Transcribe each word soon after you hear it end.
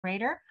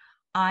Moderator.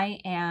 I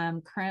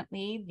am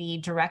currently the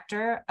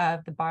director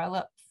of the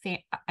Barlow.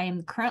 I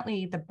am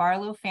currently the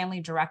Barlow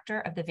Family Director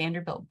of the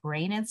Vanderbilt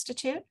Brain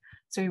Institute.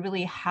 So we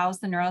really house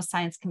the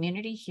neuroscience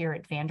community here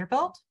at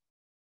Vanderbilt.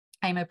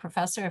 I'm a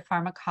professor of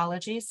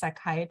pharmacology,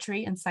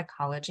 psychiatry, and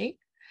psychology.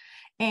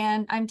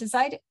 And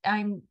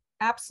I'm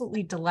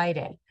absolutely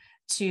delighted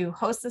to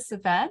host this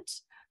event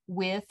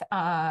with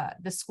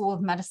the School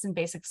of Medicine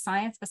Basic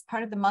Science as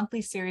part of the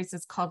monthly series.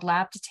 It's called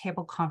Lab to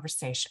Table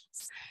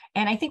Conversations.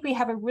 And I think we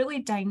have a really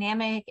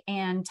dynamic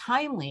and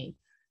timely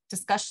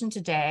discussion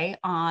today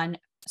on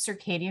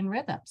circadian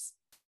rhythms.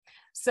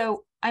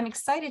 So I'm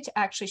excited to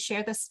actually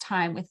share this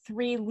time with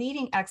three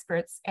leading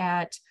experts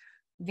at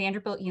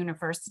Vanderbilt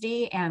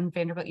University and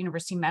Vanderbilt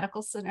University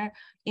Medical Center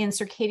in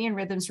circadian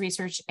rhythms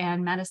research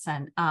and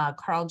medicine.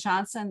 Carl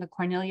Johnson, the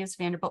Cornelius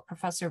Vanderbilt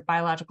Professor of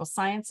Biological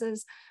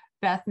Sciences,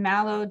 Beth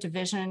Mallow,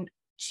 Division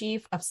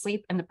Chief of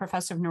Sleep and the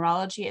Professor of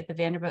Neurology at the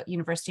Vanderbilt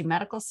University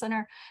Medical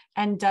Center,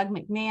 and Doug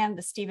McMahon,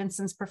 the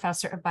Stevenson's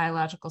Professor of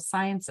Biological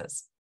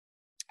Sciences.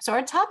 So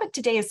our topic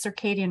today is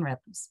circadian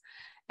rhythms.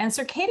 And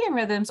circadian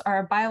rhythms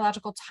are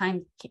biological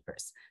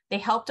timekeepers. They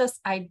helped us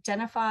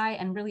identify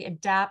and really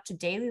adapt to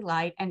daily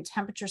light and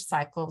temperature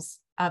cycles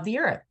of the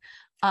Earth.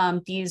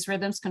 These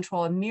rhythms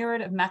control a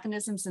myriad of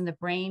mechanisms in the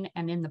brain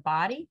and in the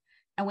body.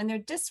 And when they're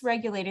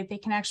dysregulated, they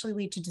can actually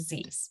lead to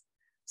disease.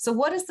 So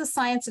what is the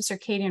science of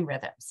circadian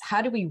rhythms?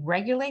 How do we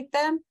regulate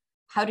them?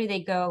 How do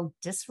they go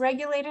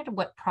dysregulated?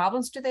 What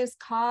problems do those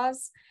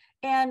cause?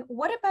 And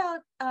what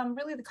about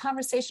really the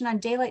conversation on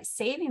daylight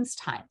savings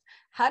time?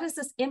 How does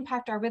this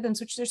impact our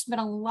rhythms, which there's been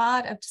a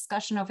lot of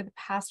discussion over the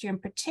past year in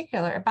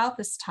particular about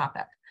this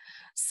topic.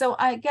 So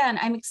again,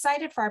 I'm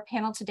excited for our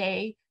panel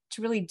today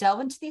to really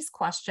delve into these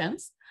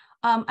questions.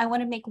 I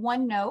want to make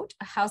one note,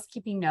 a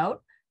housekeeping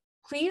note.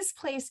 Please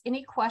place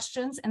any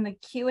questions in the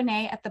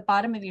Q&A at the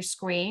bottom of your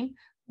screen.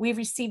 We've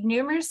received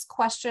numerous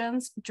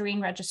questions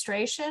during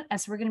registration,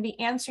 and so we're going to be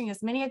answering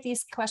as many of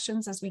these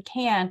questions as we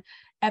can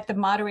at the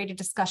moderated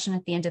discussion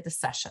at the end of the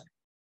session.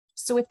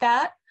 So with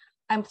that,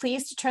 I'm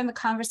pleased to turn the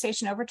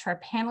conversation over to our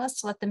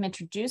panelists to let them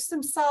introduce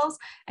themselves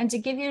and to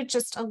give you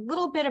just a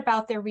little bit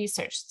about their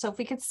research. So if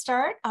we could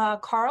start,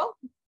 Carl,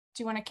 do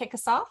you want to kick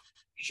us off?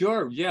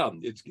 Sure, yeah,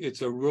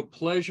 it's a real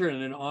pleasure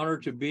and an honor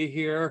to be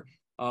here.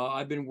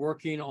 I've been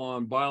working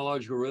on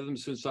biological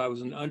rhythms since I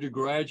was an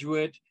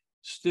undergraduate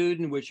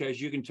student, which, as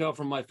you can tell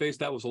from my face,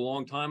 that was a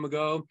long time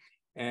ago.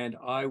 And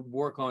I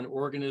work on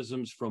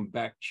organisms from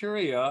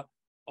bacteria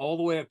all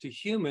the way up to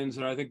humans.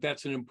 And I think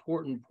that's an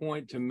important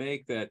point to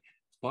make, that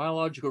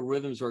biological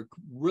rhythms are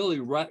really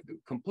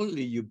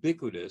completely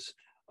ubiquitous,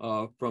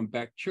 from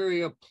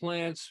bacteria,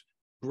 plants,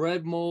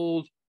 bread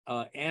mold,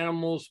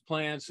 animals,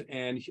 plants,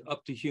 and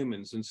up to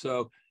humans. And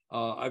so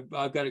I've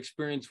got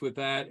experience with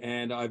that,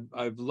 and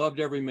I've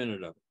loved every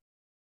minute of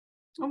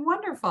it. Oh,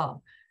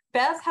 wonderful.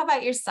 Beth, how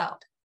about yourself?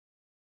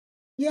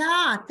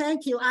 Yeah,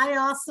 thank you. I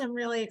also am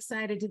really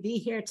excited to be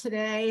here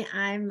today.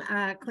 I'm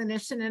a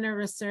clinician and a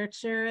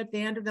researcher at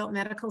Vanderbilt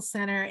Medical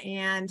Center,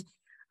 and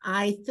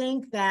I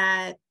think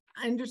that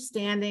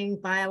understanding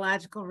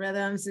biological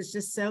rhythms is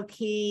just so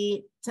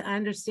key to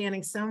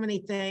understanding so many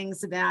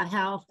things about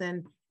health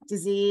and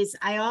disease.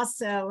 I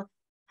also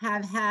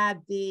have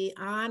had the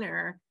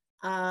honor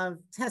of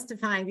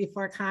testifying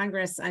before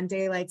Congress on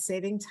daylight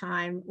saving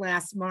time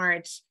last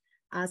March.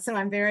 So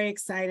I'm very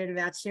excited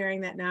about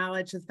sharing that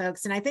knowledge with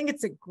folks. And I think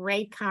it's a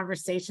great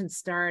conversation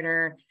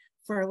starter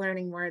for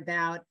learning more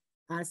about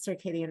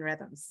circadian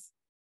rhythms.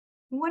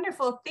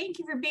 Wonderful. Thank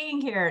you for being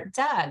here.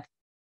 Doug.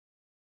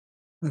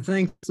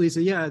 Thanks,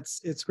 Lisa. Yeah,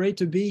 it's great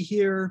to be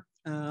here.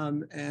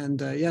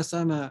 Yes,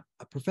 I'm a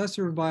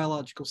professor of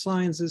biological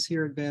sciences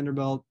here at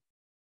Vanderbilt.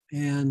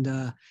 And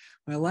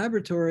my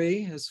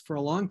laboratory has for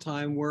a long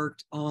time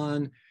worked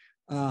on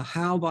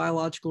how our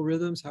biological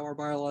rhythms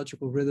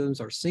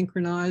are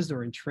synchronized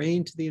or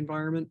entrained to the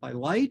environment by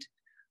light,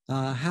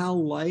 how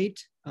light,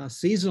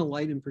 seasonal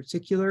light in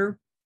particular,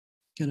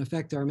 can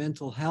affect our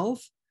mental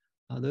health.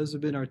 Those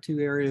have been our two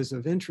areas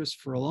of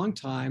interest for a long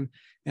time.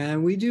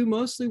 And we do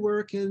mostly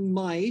work in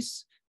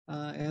mice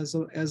as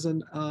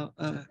an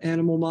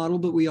animal model,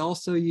 but we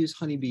also use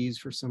honeybees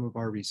for some of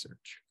our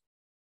research.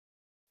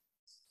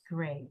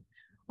 Great.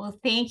 Well,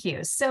 thank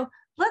you. So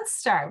let's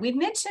start. We've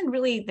mentioned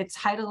really the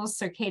title of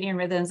circadian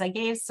rhythms. I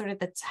gave sort of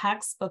the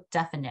textbook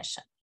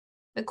definition.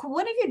 But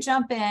one of you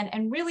jump in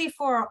and really,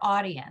 for our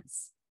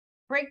audience,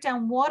 break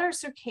down what are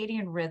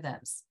circadian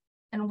rhythms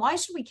and why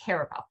should we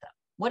care about them?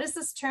 What is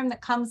this term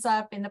that comes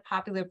up in the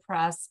popular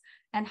press,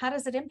 and how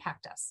does it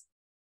impact us?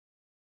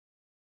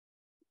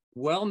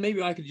 Well,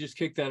 maybe I could just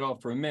kick that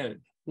off for a minute.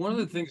 One of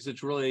the things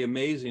that's really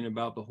amazing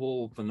about the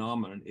whole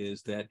phenomenon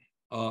is that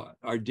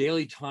our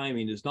daily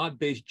timing is not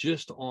based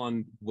just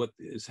on what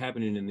is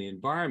happening in the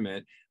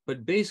environment,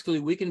 but basically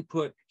we can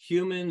put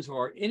humans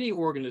or any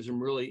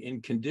organism really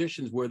in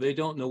conditions where they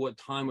don't know what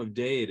time of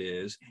day it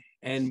is,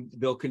 and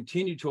they'll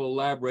continue to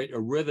elaborate a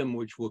rhythm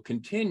which will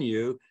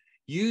continue,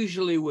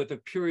 usually with a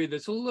period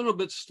that's a little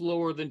bit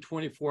slower than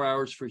 24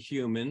 hours for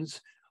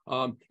humans,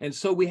 And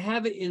so we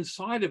have it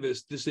inside of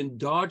us, this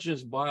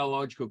endogenous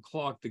biological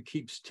clock that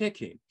keeps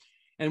ticking.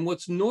 And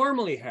what's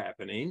normally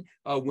happening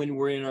when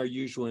we're in our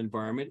usual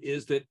environment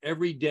is that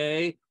every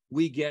day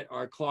we get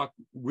our clock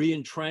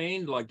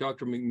re-entrained, like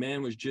Dr.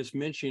 McMahon was just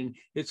mentioning.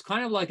 It's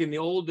kind of like in the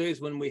old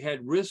days when we had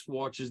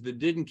wristwatches that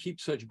didn't keep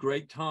such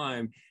great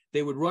time.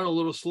 They would run a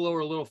little slower,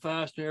 a little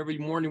faster. Every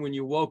morning when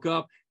you woke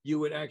up, you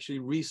would actually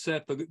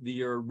reset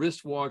your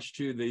wristwatch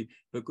to the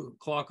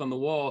clock on the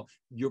wall.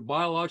 Your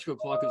biological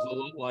clock is a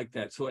lot like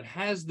that. So it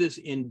has this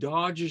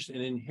endogenous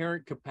and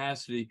inherent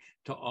capacity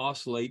to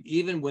oscillate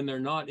even when they're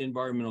not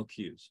environmental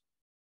cues.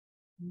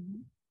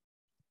 Mm-hmm.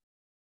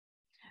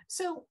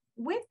 So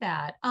with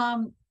that,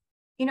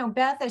 you know,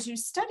 Beth, as you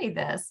study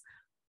this,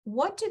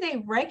 what do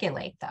they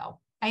regulate though?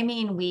 I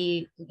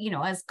mean,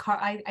 as Carl,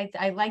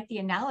 I like the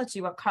analogy,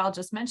 what Carl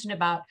just mentioned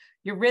about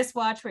your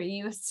wristwatch where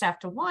you used to have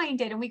to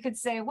wind it. And we could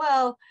say,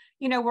 well,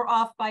 we're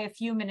off by a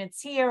few minutes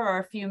here or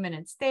a few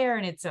minutes there,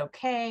 and it's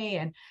okay.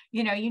 And,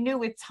 you knew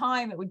with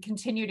time it would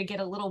continue to get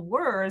a little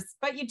worse,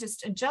 but you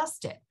just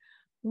adjust it.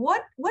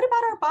 What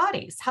about our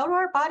bodies? How do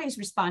our bodies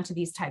respond to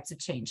these types of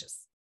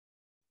changes?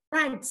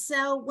 Right.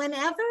 So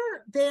whenever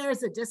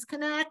there's a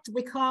disconnect,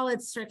 we call it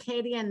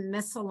circadian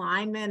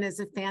misalignment, is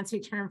a fancy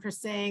term for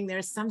saying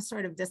there's some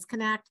sort of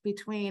disconnect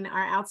between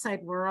our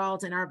outside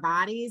world and our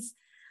bodies.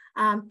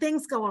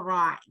 Things go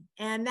awry.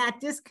 And that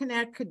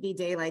disconnect could be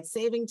daylight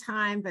saving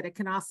time, but it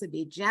can also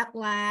be jet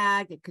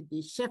lag. It could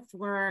be shift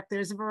work.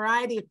 There's a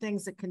variety of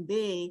things it can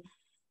be.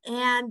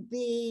 And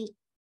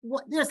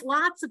there's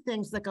lots of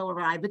things that go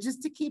awry, but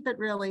just to keep it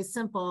really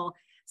simple,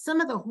 some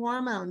of the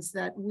hormones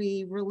that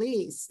we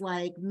release,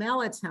 like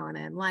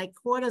melatonin, like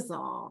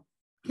cortisol,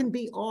 can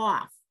be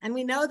off. And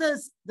we know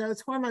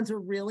those hormones are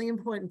really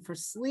important for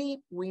sleep.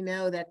 We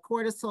know that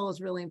cortisol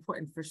is really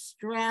important for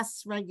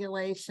stress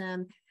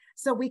regulation.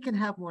 So we can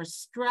have more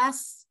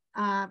stress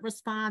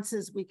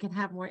responses. We can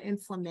have more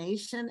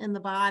inflammation in the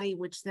body,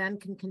 which then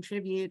can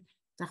contribute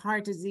to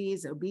heart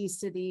disease,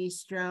 obesity,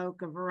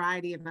 stroke, a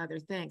variety of other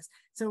things.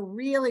 So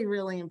really,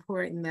 really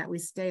important that we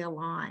stay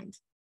aligned.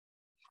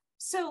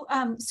 So,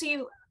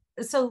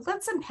 so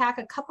let's unpack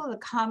a couple of the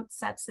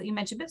concepts that you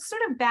mentioned, but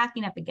sort of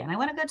backing up again. I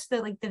want to go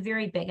to the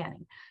very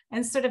beginning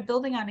and sort of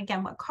building on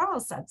again what Carl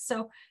said.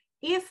 So,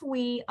 if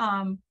we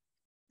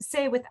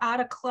say without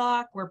a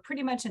clock, we're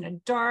pretty much in a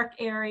dark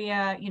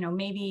area,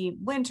 maybe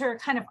winter,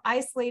 kind of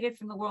isolated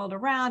from the world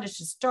around. It's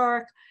just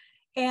dark,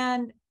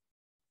 and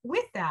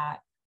with that,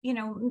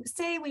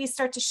 say we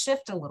start to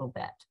shift a little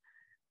bit,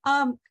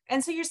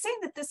 and so you're saying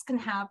that this can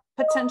have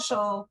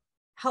potential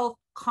health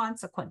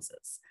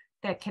consequences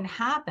that can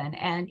happen.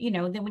 And,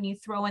 then when you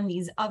throw in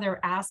these other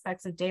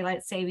aspects of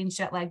daylight savings,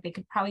 jet lag, they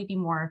could probably be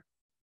more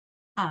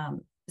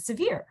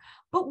severe.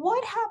 But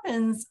what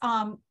happens,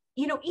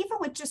 even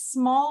with just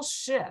small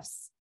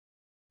shifts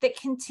that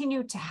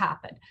continue to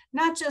happen?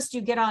 Not just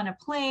you get on a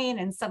plane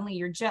and suddenly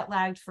you're jet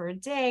lagged for a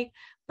day,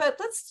 but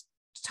let's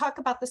talk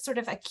about the sort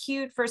of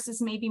acute versus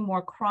maybe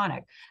more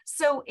chronic.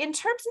 So in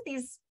terms of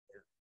these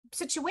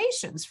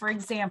situations, for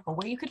example,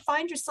 where you could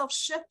find yourself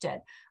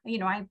shifted,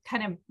 I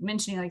kind of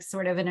mentioning like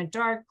sort of in a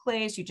dark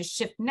place, you just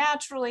shift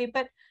naturally,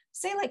 but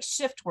say like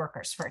shift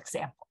workers, for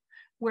example,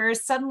 where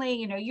suddenly,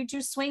 you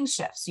do swing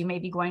shifts. You may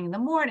be going in the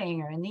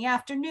morning or in the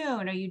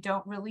afternoon, or you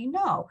don't really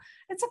know.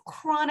 It's a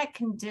chronic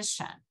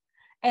condition.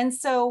 And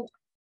so,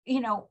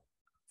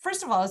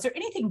 first of all, is there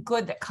anything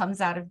good that comes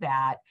out of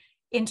that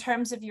in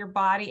terms of your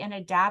body and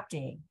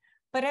adapting?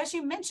 But as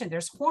you mentioned,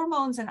 there's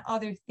hormones and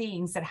other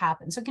things that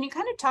happen. So can you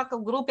kind of talk a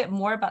little bit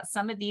more about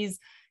some of these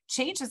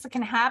changes that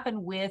can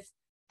happen with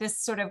this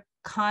sort of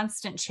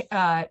constant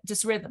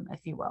dysrhythm, if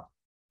you will?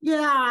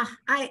 Yeah,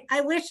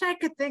 I wish I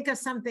could think of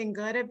something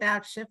good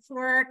about shift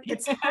work.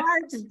 It's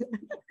hard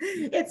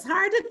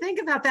to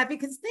think about that,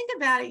 because think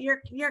about it,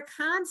 you're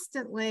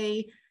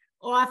constantly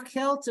off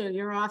kilter,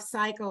 you're off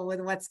cycle with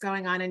what's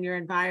going on in your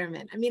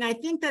environment. I mean, I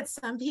think that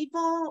some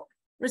people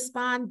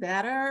respond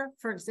better.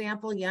 For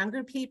example,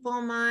 younger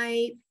people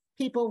might,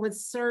 people with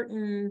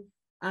certain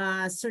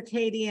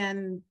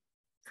circadian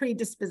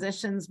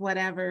predispositions,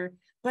 whatever,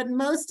 but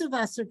most of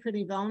us are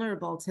pretty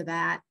vulnerable to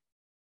that.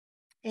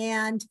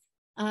 And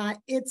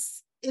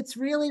it's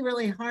really,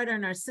 really hard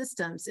on our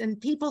systems. And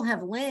people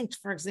have linked,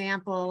 for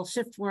example,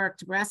 shift work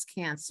to breast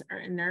cancer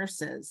in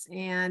nurses.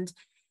 And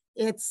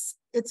it's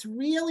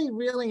really,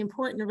 really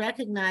important to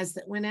recognize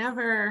that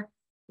whenever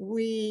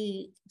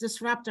we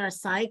disrupt our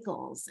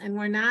cycles and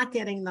we're not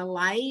getting the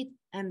light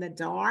and the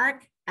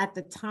dark at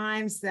the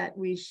times that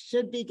we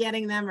should be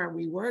getting them or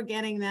we were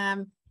getting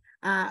them,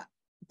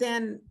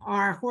 then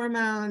our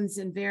hormones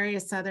and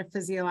various other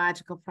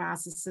physiological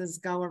processes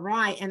go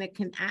awry, and it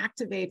can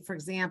activate, for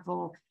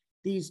example,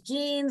 these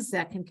genes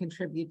that can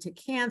contribute to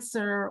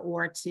cancer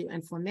or to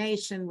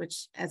inflammation,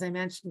 which, as I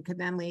mentioned, could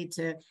then lead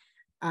to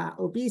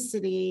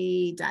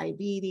obesity,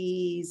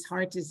 diabetes,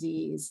 heart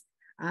disease.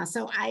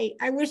 So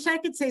I wish I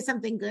could say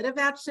something good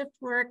about shift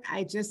work.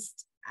 I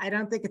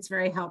don't think it's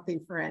very healthy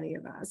for any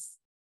of us.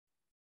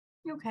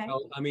 Okay.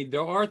 Well, I mean,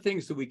 there are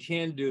things that we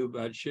can do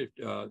about shift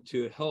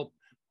to help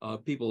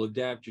people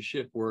adapt to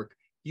shift work.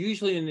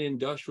 Usually in the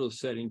industrial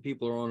setting,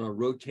 people are on a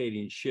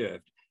rotating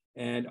shift.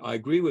 And I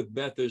agree with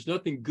Beth, there's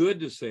nothing good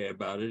to say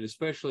about it,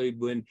 especially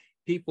when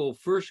people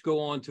first go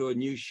on to a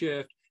new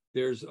shift.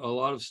 There's a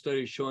lot of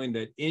studies showing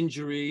that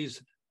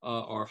injuries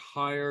are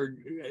higher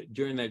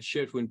during that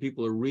shift when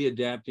people are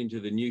readapting to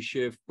the new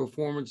shift,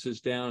 performance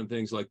is down and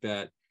things like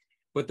that.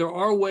 But there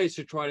are ways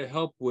to try to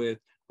help with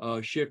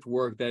shift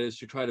work, that is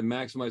to try to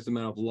maximize the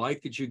amount of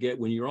light that you get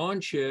when you're on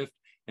shift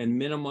and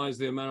minimize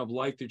the amount of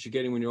light that you're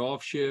getting when you're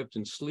off shift,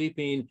 and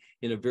sleeping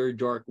in a very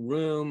dark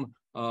room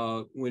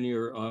when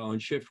you're on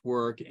shift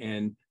work,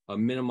 and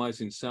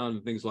minimizing sound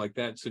and things like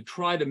that. So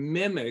try to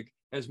mimic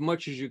as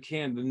much as you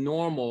can the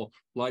normal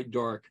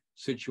light-dark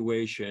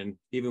situation,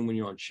 even when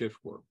you're on shift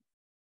work.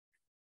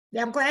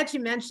 Yeah, I'm glad you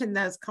mentioned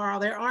those, Carl.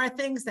 There are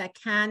things that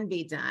can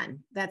be done.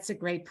 That's a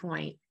great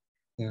point.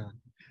 Yeah.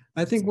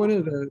 I think one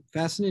of the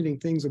fascinating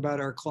things about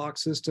our clock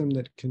system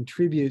that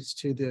contributes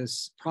to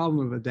this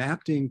problem of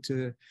adapting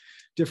to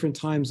different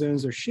time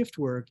zones or shift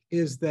work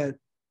is that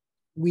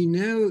we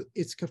know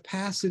its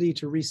capacity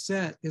to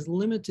reset is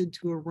limited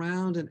to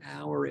around an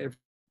hour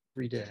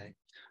every day,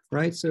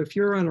 right? So if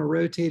you're on a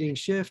rotating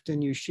shift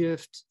and you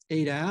shift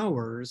 8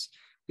 hours,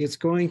 it's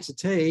going to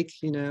take,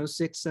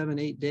 6, 7,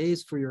 8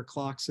 days for your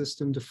clock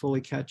system to fully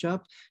catch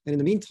up. And in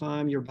the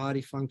meantime, your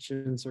body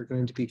functions are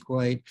going to be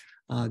quite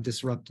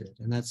disrupted.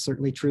 And that's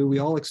certainly true. We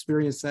all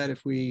experience that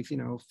if we,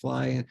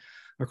 fly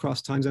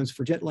across time zones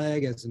for jet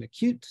lag as an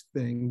acute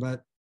thing.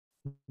 But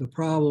the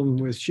problem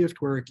with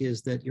shift work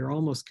is that you're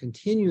almost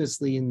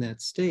continuously in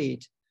that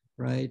state,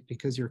 right?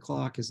 Because your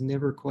clock is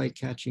never quite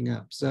catching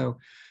up.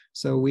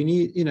 So we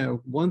need,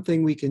 one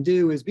thing we can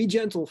do is be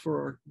gentle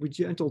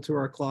to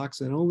our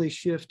clocks and only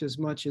shift as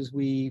much as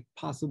we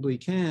possibly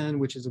can,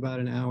 which is about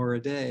an hour a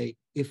day,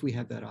 if we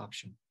have that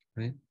option,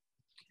 right?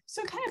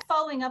 So kind of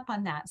following up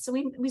on that. So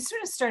we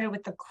sort of started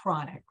with the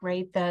chronic,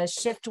 right? The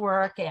shift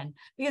work, and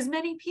because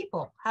many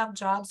people have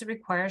jobs that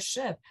require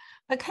shift,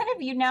 but kind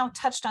of you now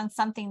touched on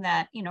something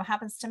that,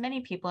 happens to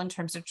many people in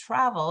terms of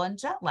travel and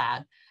jet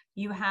lag.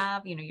 You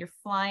have, you're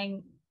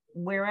flying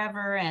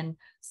wherever and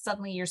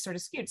suddenly you're sort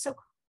of skewed. So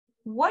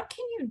what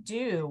can you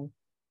do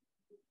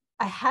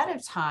ahead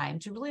of time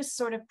to really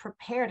sort of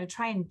prepare to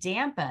try and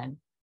dampen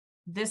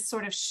this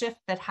sort of shift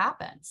that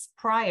happens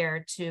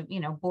prior to,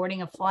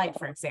 boarding a flight,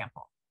 for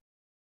example?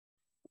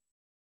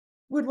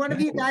 Would one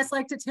of you guys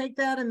like to take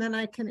that, and then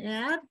I can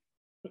add?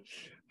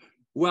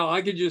 Well,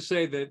 I could just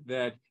say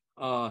that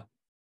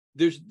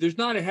there's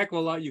not a heck of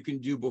a lot you can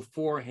do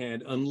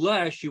beforehand,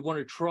 unless you want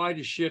to try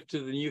to shift to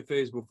the new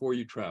phase before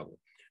you travel,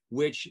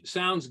 which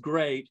sounds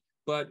great.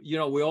 But, we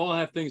all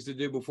have things to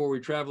do before we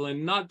travel,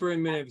 and not very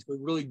many of us are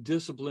really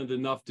disciplined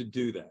enough to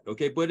do that.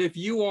 Okay. But if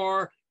you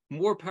are,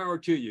 more power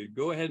to you,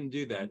 go ahead and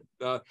do that.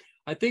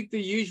 I think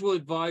the usual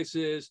advice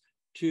is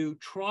to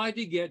try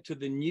to get to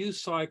the new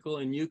cycle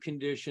and new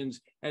conditions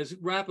as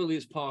rapidly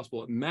as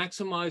possible.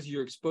 Maximize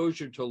your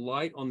exposure to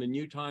light on the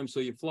new time.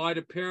 So you fly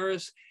to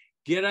Paris,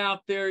 get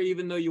out there,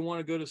 even though you want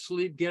to go to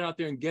sleep, get out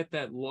there and get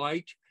that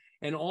light.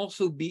 And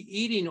also be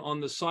eating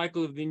on the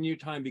cycle of the new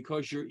time,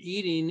 because your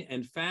eating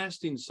and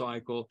fasting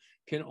cycle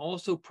can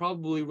also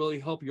probably really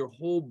help your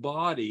whole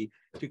body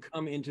to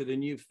come into the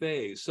new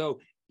phase. So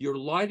your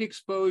light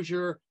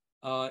exposure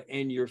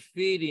and your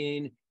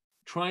feeding,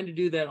 trying to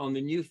do that on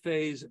the new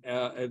phase,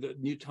 at the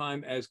new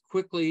time, as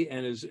quickly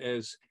and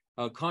as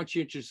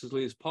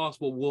conscientiously as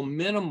possible, will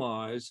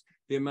minimize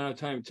the amount of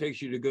time it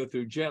takes you to go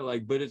through jet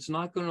lag, but it's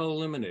not going to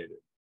eliminate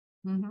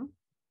it. Mm-hmm.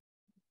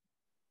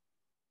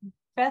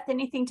 Beth,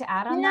 anything to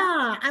add on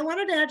that? Yeah, I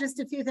wanted to add just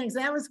a few things.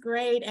 That was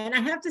great. And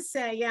I have to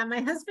say, yeah, my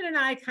husband and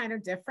I kind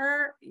of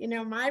differ.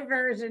 My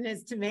version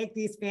is to make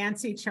these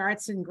fancy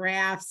charts and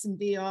graphs and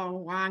be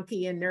all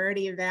wonky and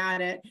nerdy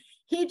about it.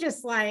 He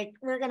just like,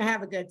 we're going to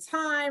have a good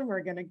time.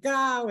 We're going to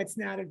go. It's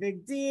not a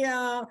big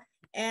deal.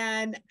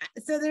 And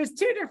so there's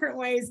two different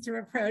ways to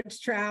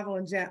approach travel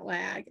and jet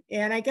lag.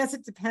 And I guess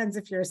it depends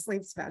if you're a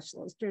sleep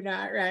specialist or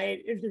not, right?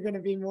 If you're going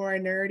to be more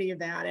nerdy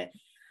about it.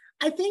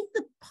 I think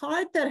the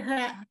part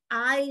that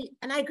I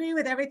agree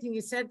with everything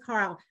you said,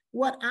 Carl,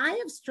 what I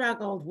have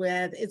struggled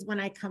with is when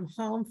I come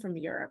home from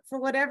Europe. For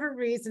whatever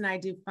reason, I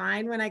do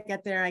fine when I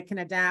get there. I can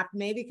adapt,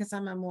 maybe because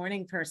I'm a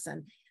morning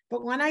person.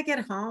 But when I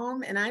get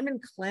home and I'm in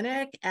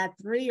clinic at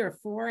 3 or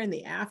 4 in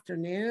the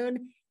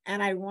afternoon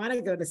and I want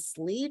to go to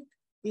sleep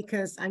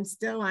because I'm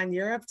still on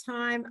Europe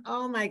time,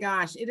 oh my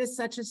gosh, it is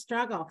such a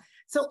struggle.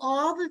 So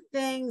all the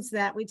things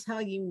that we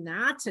tell you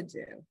not to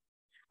do,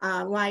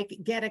 like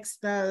get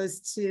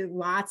exposed to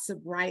lots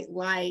of bright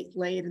light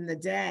late in the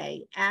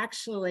day,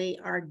 actually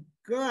are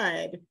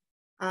good.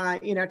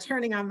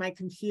 Turning on my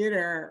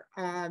computer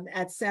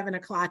at 7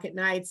 o'clock at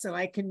night so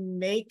I can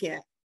make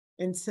it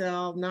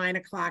until 9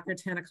 o'clock or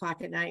 10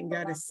 o'clock at night and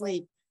go to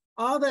sleep.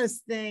 All those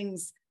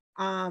things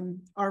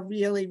are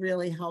really,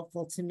 really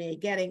helpful to me.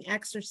 Getting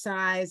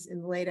exercise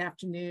in the late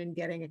afternoon,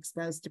 getting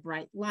exposed to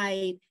bright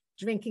light,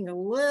 drinking a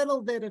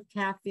little bit of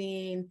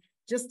caffeine,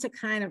 just to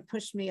kind of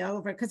push me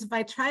over. Because if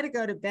I try to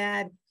go to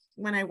bed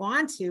when I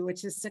want to,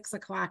 which is 6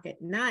 o'clock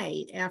at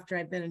night after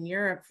I've been in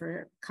Europe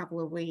for a couple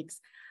of weeks,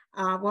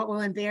 what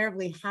will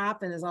invariably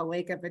happen is I'll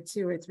wake up at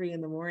 2 or 3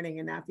 in the morning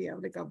and not be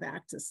able to go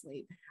back to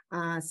sleep.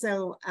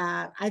 So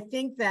I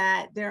think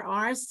that there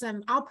are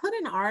some, I'll put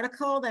an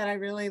article that I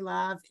really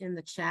love in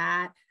the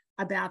chat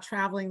about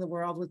traveling the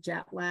world with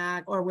jet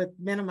lag or with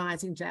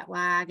minimizing jet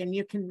lag. And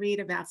you can read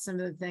about some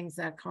of the things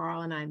that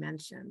Carl and I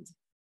mentioned.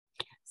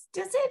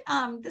 Does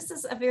it, this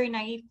is a very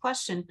naive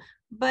question,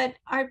 but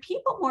are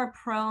people more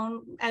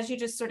prone, as you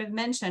just sort of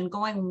mentioned,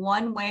 going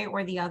one way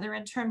or the other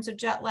in terms of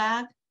jet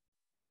lag?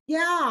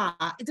 Yeah,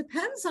 it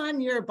depends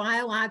on your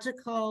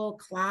biological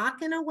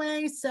clock in a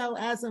way. So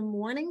as a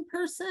morning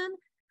person,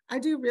 I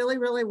do really,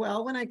 really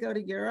well when I go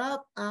to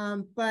Europe.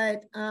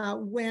 But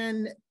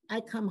when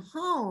I come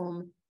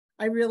home,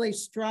 I really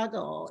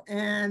struggle.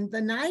 And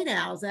the night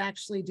owls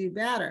actually do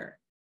better.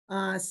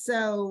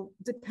 So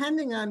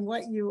depending on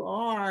what you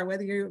are,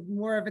 whether you're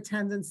more of a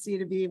tendency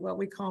to be what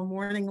we call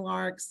morning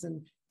larks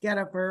and get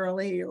up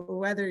early, or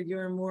whether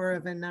you're more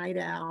of a night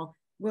owl,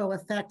 will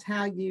affect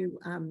how you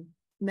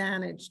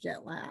manage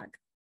jet lag.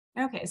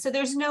 Okay, so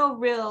there's no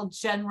real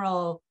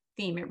general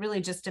theme. It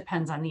really just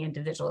depends on the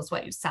individual, is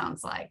what it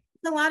sounds like.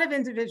 A lot of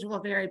individual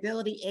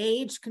variability.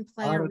 Age can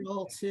play a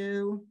role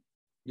too.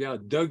 Yeah,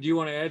 Doug, do you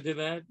want to add to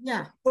that?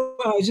 Yeah. Well,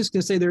 I was just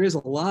going to say there is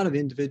a lot of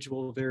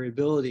individual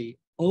variability.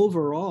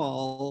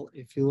 Overall,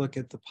 if you look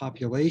at the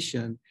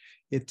population,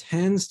 it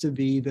tends to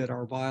be that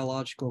our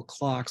biological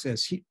clocks,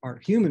 our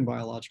human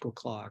biological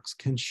clocks,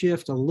 can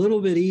shift a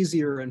little bit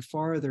easier and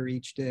farther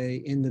each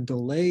day in the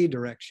delay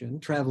direction,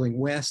 traveling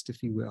west,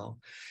 if you will.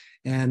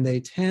 And they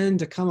tend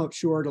to come up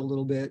short a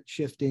little bit,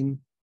 shifting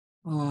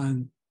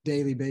on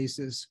daily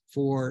basis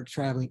for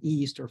traveling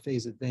east or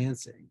phase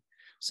advancing.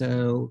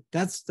 So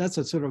that's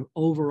a sort of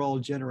overall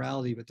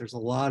generality, but there's a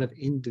lot of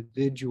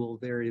individual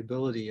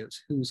variability as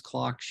whose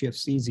clock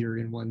shifts easier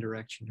in one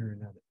direction or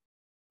another.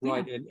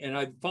 Right, and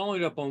I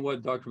followed up on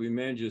what Dr.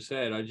 Monteggia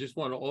said. I just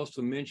want to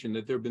also mention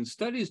that there have been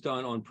studies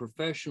done on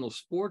professional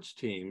sports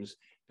teams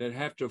that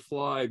have to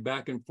fly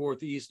back and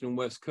forth east and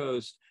west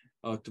coast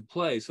to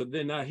play. So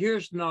then now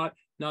here's not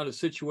a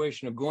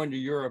situation of going to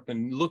Europe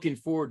and looking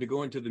forward to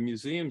going to the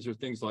museums or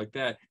things like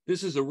that.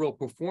 This is a real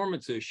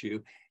performance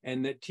issue,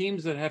 and that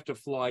teams that have to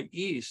fly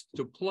east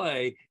to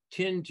play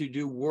tend to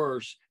do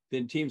worse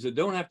than teams that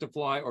don't have to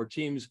fly, or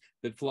teams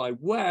that fly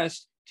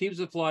west. Teams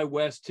that fly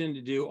west tend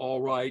to do all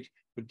right,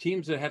 but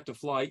teams that have to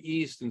fly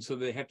east and so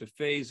they have to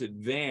phase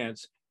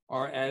advance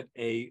are at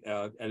a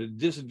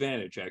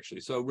disadvantage,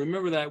 actually. So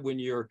remember that when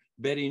you're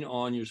betting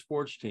on your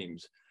sports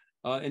teams.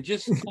 And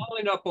just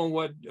following up on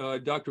what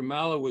Dr.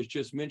 Mallow was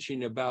just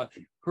mentioning about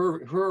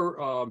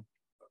her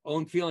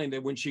own feeling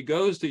that when she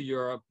goes to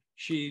Europe,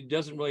 she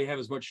doesn't really have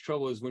as much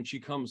trouble as when she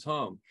comes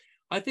home.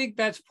 I think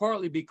that's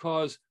partly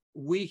because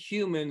we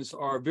humans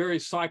are very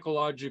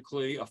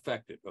psychologically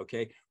affected,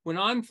 okay? When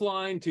I'm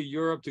flying to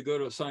Europe to go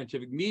to a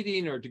scientific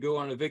meeting or to go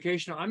on a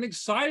vacation, I'm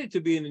excited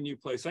to be in a new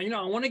place. I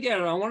want to get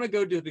it. I want to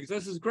go do things.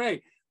 This is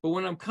great. But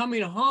when I'm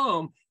coming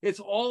home, it's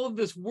all of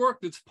this work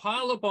that's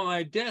piled up on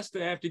my desk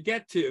that I have to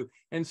get to.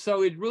 And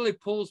so it really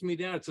pulls me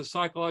down. It's a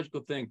psychological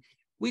thing.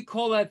 We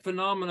call that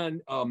phenomenon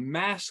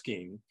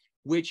masking,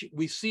 which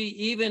we see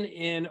even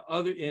in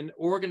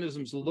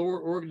organisms,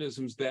 lower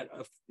organisms, that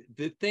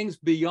things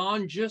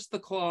beyond just the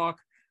clock,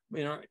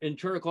 our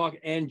internal clock,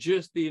 and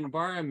just the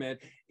environment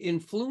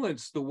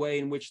influence the way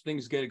in which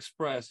things get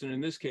expressed. And in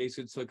this case,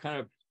 it's a kind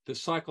of the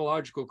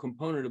psychological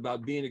component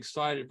about being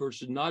excited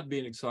versus not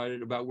being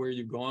excited about where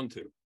you've gone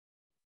to.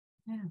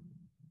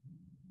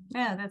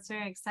 Yeah, that's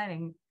very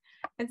exciting.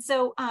 And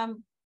so,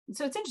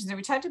 so it's interesting.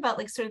 We talked about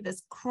like sort of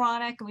this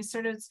chronic, and we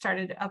sort of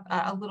started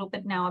a little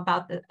bit now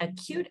about the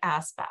acute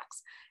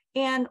aspects.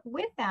 And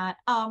with that,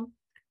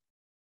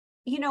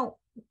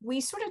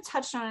 we sort of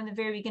touched on in the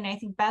very beginning, I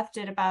think Beth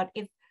did, about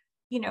if,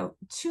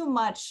 too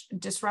much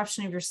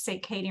disruption of your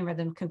circadian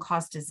rhythm can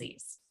cause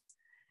disease.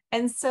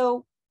 And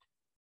so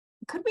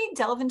could we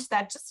delve into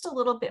that just a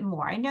little bit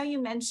more? I know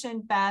you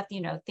mentioned, Beth,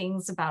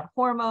 things about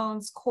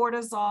hormones,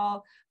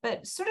 cortisol,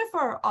 but sort of for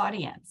our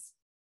audience,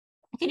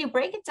 can you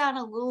break it down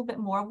a little bit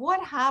more?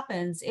 What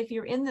happens if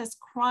you're in this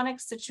chronic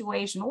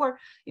situation, or,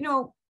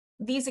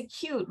 these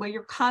acute, where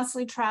you're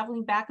constantly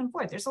traveling back and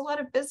forth? There's a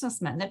lot of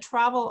businessmen that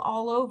travel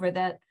all over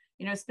that,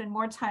 spend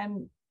more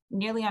time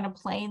nearly on a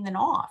plane than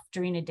off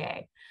during a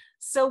day.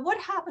 So what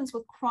happens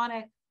with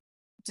chronic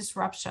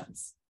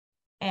disruptions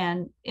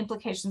and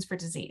implications for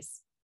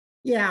disease?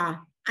 Yeah,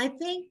 I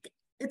think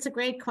it's a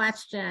great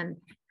question.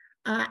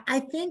 I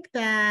think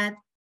that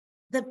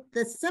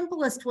the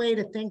simplest way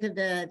to think of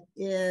it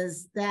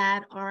is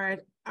that our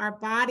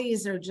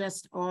bodies are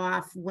just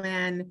off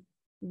when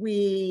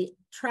we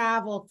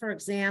travel, for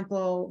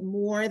example,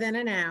 more than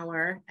an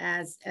hour,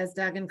 as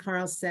Doug and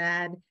Carl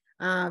said.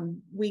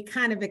 We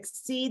kind of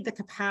exceed the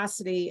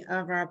capacity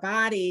of our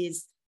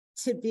bodies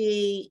to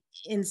be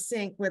in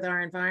sync with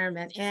our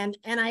environment. And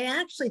I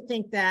actually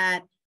think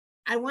that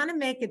I want to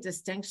make a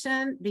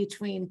distinction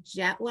between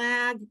jet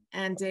lag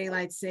and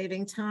daylight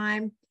saving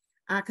time.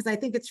 because I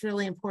think it's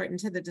really important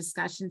to the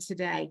discussion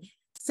today.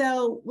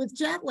 So with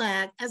jet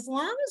lag, as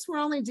long as we're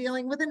only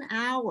dealing with an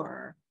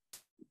hour,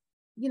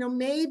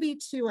 maybe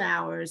 2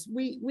 hours,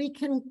 we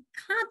can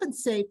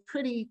compensate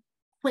pretty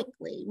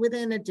quickly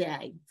within a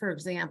day, for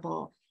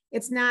example.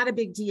 It's not a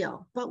big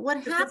deal. But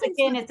what happens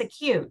again, it's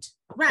acute.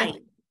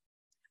 Right.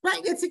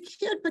 Right, it's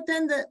acute, but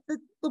then the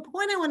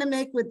point I want to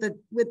make with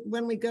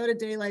when we go to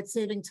daylight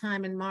saving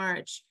time in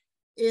March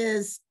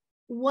is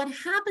what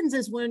happens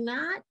is we're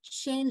not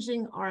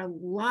changing our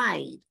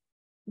light,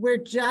 we're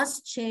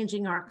just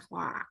changing our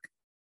clock.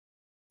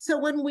 So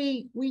when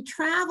we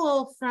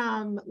travel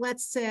from,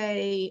 let's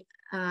say,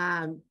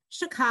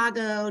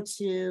 Chicago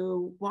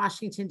to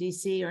Washington,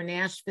 D.C. or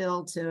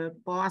Nashville to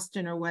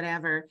Boston or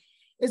whatever,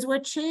 is we're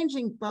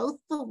changing both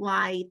the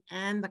light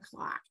and the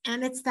clock.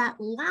 And it's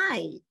that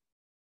light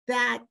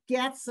that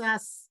gets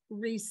us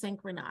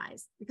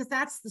resynchronized, because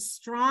that's the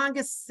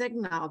strongest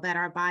signal that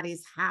our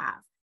bodies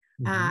have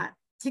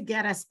to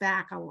get us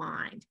back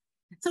aligned.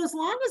 So as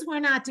long as we're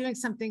not doing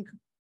something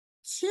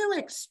too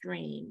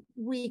extreme,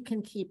 we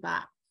can keep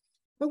up.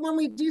 But when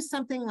we do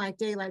something like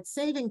daylight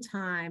saving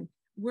time,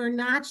 we're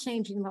not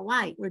changing the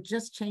light, we're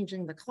just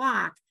changing the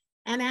clock.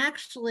 And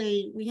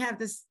actually, we have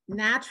this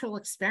natural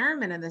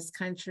experiment in this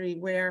country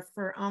where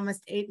for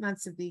almost 8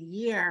 months of the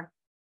year,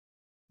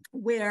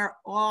 we're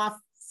off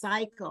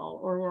cycle,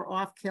 or we're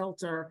off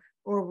kilter,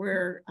 or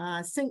we're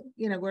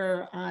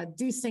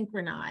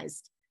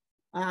desynchronized,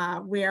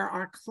 where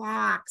our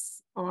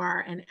clocks are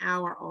an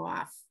hour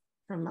off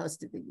from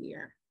most of the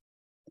year.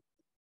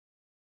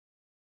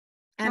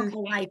 And the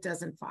light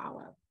doesn't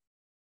follow.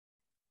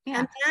 Yeah.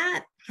 And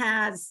that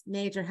has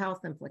major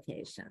health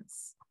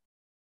implications.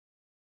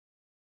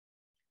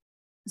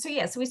 So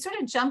so we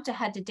sort of jumped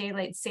ahead to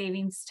daylight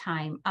savings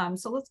time.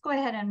 So let's go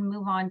ahead and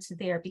move on to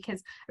there,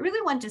 because I really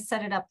want to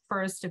set it up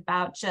first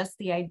about just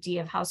the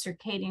idea of how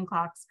circadian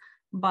clocks,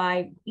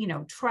 by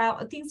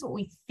travel, things that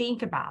we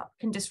think about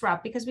can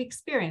disrupt because we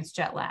experience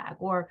jet lag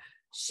or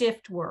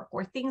shift work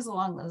or things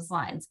along those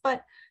lines.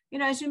 But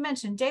as you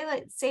mentioned,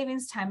 daylight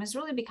savings time has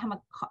really become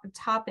a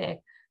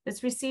topic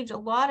that's received a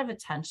lot of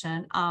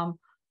attention.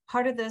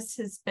 Part of this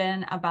has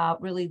been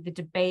about really the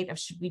debate of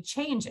should we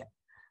change it.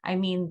 I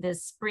mean,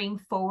 this spring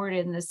forward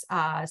in this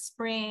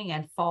spring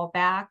and fall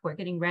back, we're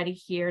getting ready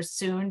here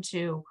soon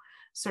to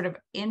sort of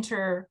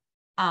enter,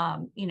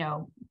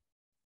 the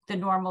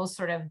normal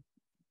sort of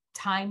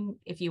time,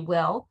 if you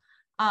will.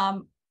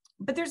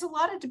 But there's a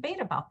lot of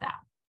debate about that.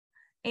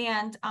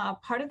 And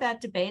part of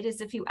that debate is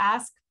if you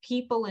ask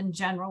people in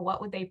general, what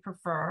would they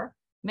prefer?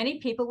 Many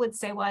people would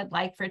say, well, I'd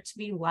like for it to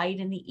be light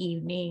in the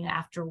evening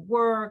after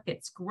work.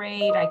 It's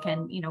great. I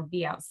can,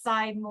 be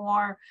outside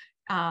more.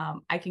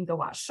 I can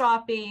go out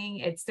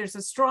shopping. There's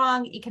a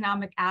strong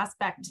economic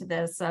aspect to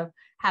this of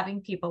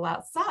having people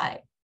outside.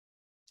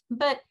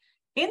 But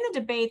in the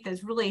debate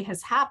that really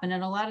has happened,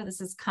 and a lot of this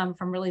has come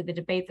from really the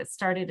debate that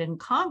started in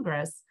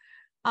Congress,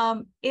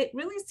 it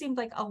really seemed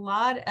like a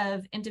lot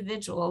of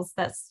individuals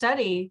that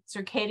study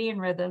circadian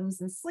rhythms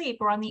and sleep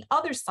were on the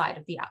other side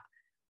of the aisle,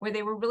 where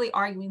they were really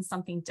arguing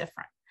something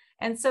different.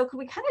 And so could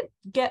we kind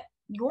of get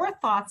your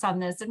thoughts on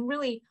this, and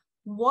really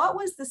what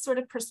was the sort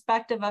of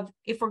perspective of,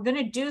 if we're going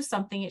to do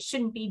something, it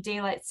shouldn't be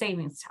daylight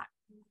savings time?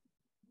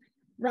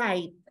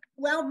 Right.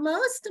 Well,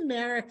 most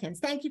Americans,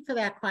 thank you for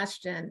that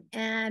question.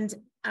 And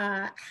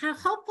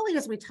hopefully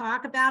as we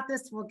talk about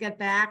this, we'll get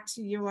back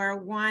to your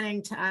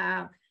wanting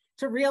to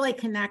really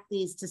connect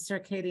these to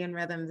circadian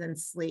rhythms and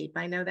sleep.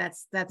 I know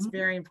that's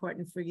very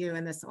important for you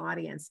in this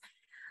audience.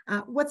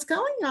 What's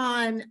going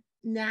on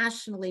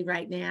nationally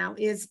right now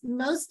is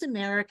most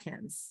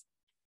Americans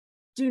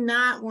do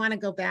not want to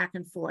go back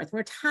and forth.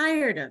 We're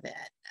tired of it.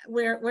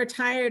 We're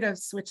tired of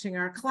switching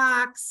our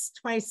clocks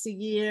twice a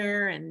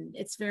year, and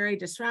it's very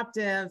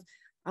disruptive.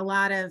 A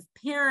lot of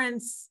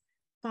parents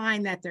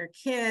find that their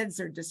kids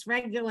are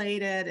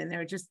dysregulated, and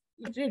they're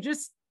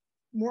just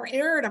more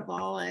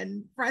irritable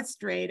and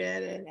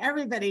frustrated, and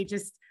everybody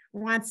just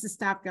wants to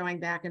stop going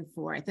back and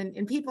forth.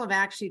 And people have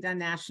actually done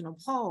national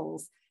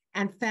polls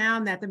and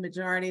found that the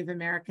majority of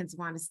Americans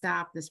want to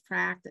stop this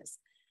practice.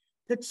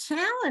 The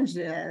challenge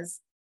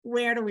is,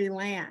 where do we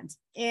land?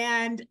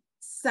 And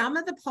some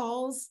of the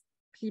polls,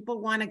 people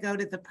want to go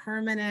to the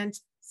permanent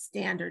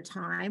standard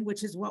time,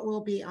 which is what will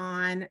be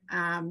on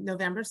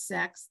November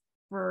 6th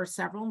for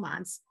several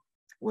months,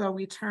 where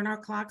we turn our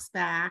clocks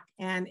back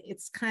and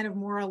it's kind of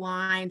more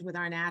aligned with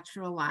our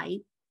natural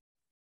light.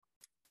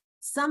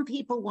 Some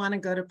people want to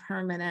go to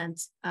permanent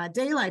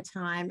daylight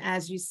time.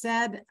 As you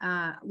said,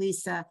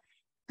 Lisa,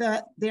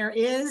 there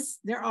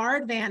are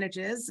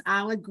advantages,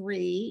 I'll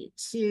agree,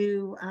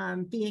 to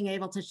being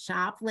able to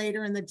shop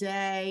later in the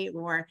day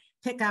or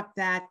pick up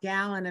that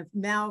gallon of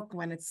milk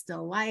when it's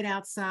still light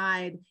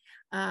outside.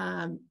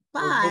 Or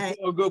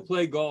go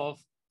play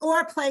golf.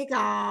 Or play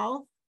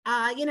golf.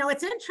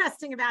 It's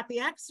interesting about the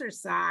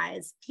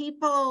exercise.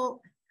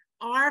 People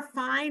are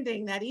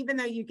finding that even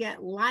though you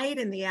get light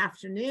in the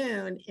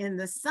afternoon, in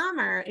the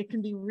summer, it can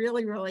be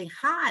really, really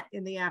hot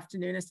in the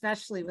afternoon,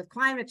 especially with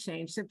climate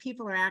change. So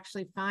people are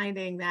actually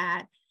finding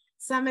that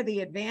some of the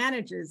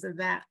advantages of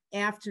that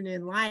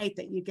afternoon light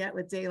that you get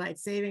with daylight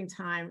saving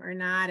time are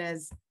not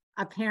as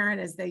apparent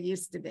as they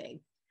used to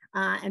be.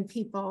 And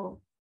people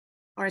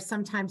are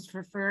sometimes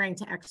preferring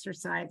to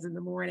exercise in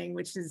the morning,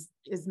 which is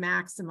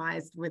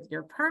maximized with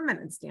your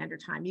permanent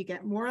standard time. You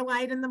get more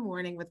light in the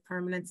morning with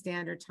permanent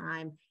standard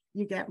time.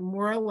 You get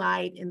more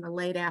light in the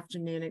late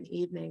afternoon and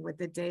evening with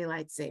the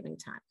daylight saving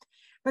time.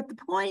 But the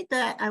point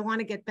that I want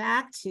to get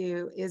back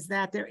to is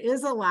that there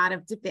is a lot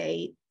of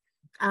debate.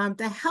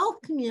 The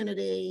health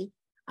community,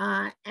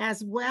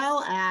 as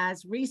well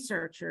as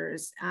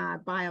researchers,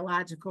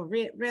 biological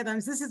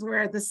rhythms, this is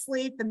where the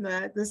sleep and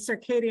the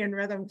circadian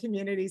rhythm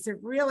communities have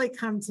really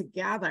come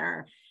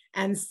together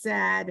and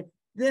said,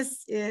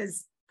 this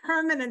is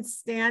permanent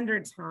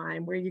standard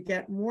time where you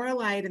get more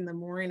light in the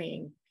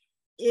morning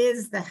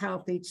is the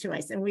healthy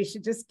choice. And we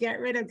should just get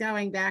rid of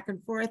going back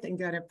and forth and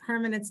go to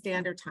permanent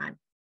standard time.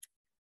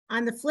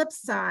 On the flip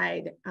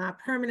side,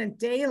 permanent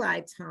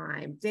daylight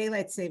time,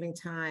 daylight saving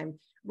time,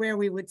 where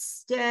we would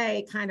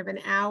stay kind of an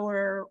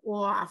hour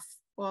off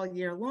all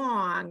year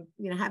long,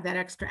 have that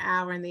extra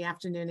hour in the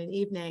afternoon and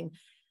evening,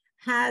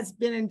 has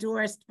been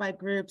endorsed by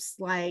groups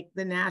like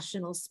the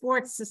National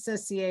Sports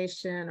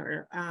Association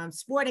or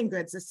Sporting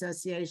Goods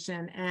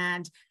Association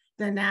and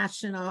the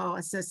National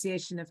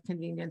Association of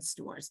Convenience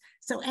Stores.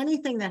 So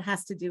anything that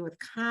has to do with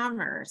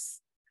commerce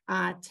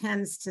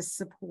tends to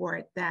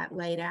support that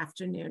late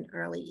afternoon,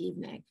 early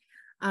evening.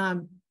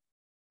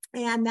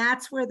 And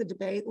that's where the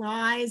debate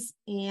lies.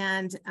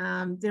 And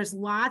there's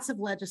lots of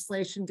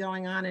legislation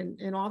going on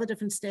in all the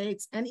different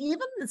states. And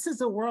even this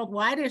is a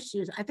worldwide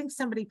issue. I think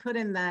somebody put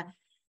in the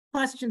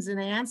questions and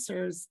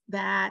answers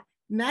that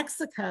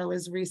Mexico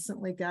is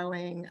recently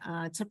going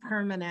to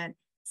permanent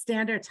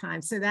standard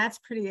time. So that's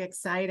pretty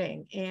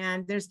exciting.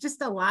 And there's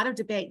just a lot of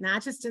debate,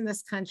 not just in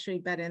this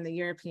country, but in the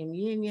European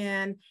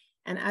Union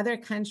and other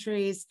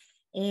countries.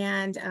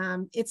 And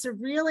it's a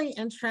really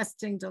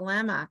interesting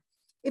dilemma.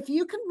 If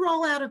you can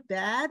roll out of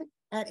bed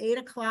at 8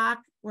 o'clock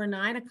or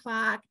 9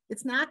 o'clock,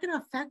 it's not going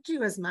to affect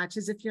you as much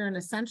as if you're an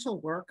essential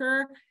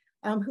worker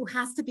who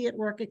has to be at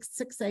work at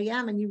 6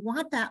 a.m. and you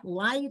want that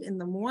light in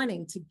the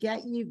morning to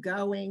get you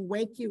going,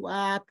 wake you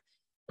up,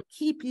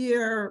 keep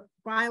your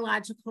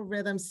biological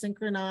rhythm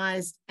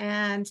synchronized.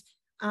 And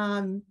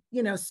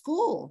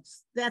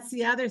schools, that's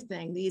the other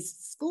thing. These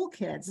school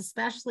kids,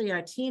 especially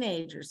our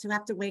teenagers who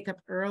have to wake up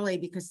early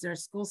because their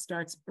school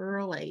starts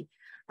early,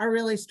 are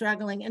really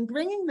struggling. And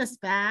bringing this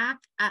back,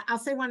 I'll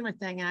say one more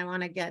thing, and I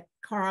want to get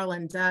Carl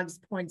and Doug's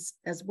points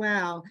as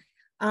well.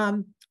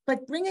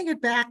 But bringing it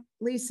back,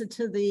 Lisa,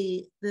 to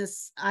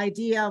this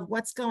idea of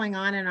what's going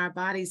on in our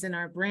bodies and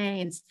our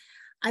brains,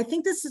 I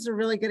think this is a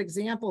really good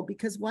example,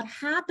 because what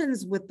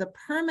happens with the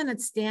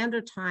permanent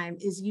standard time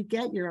is you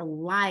get your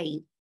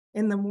light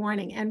in the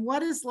morning. And what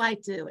does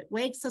light do? It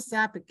wakes us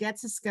up, it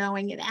gets us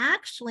going. It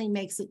actually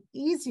makes it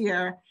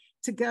easier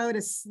to go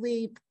to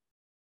sleep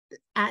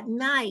at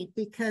night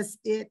because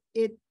it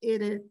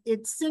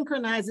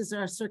synchronizes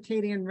our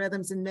circadian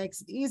rhythms and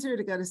makes it easier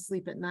to go to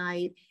sleep at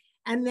night.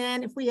 And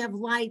then if we have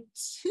light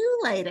too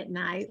late at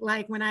night,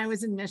 like when I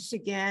was in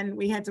Michigan,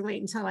 we had to wait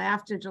until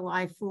after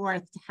July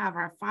 4th to have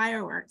our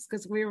fireworks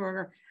because we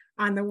were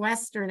on the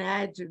western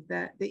edge of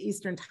the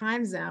Eastern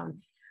time zone.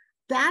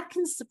 That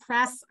can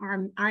suppress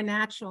our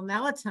natural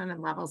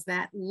melatonin levels,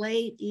 that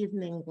late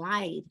evening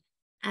light,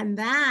 and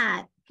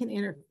that can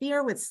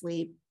interfere with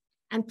sleep.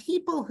 And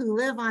people who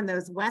live on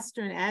those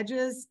western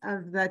edges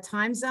of the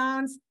time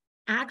zones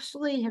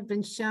actually have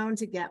been shown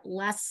to get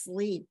less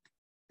sleep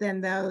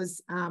than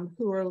those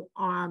who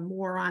are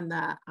more on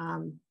the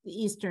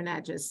eastern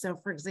edges. So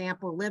for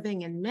example,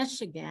 living in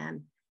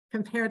Michigan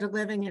compared to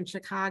living in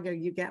Chicago,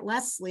 you get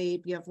less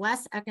sleep, you have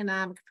less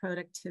economic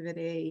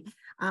productivity,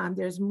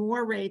 there's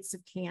more rates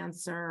of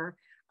cancer.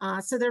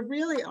 So there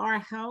really are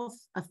health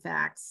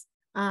effects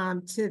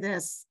to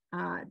this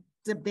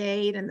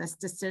debate and this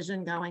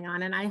decision going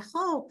on. And I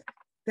hope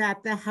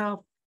that the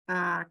health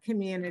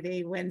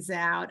community wins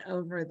out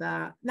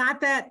over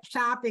not that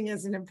shopping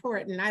isn't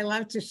important. I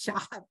love to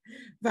shop,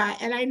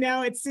 and I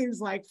know it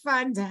seems like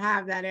fun to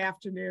have that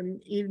afternoon,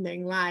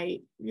 evening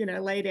light,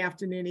 late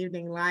afternoon,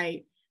 evening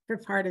light for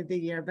part of the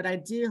year. But I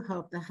do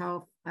hope the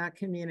health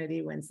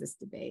community wins this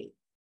debate.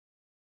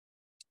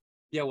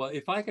 Yeah, well,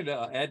 if I could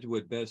add to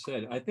what Beth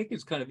said, I think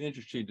it's kind of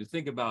interesting to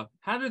think about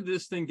how did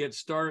this thing get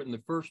started in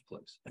the first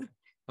place?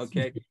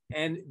 Okay,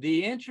 and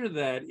the answer to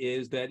that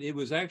is that it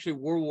was actually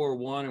World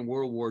War I and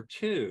World War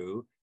II,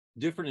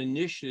 different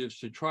initiatives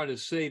to try to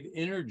save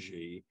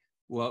energy.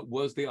 What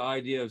was the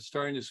idea of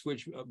starting to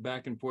switch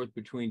back and forth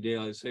between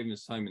daylight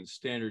savings time and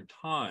standard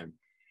time.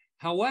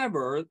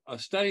 However, a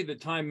study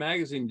that Time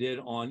Magazine did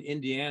on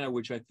Indiana,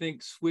 which I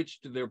think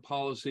switched to their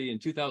policy in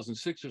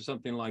 2006 or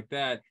something like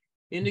that,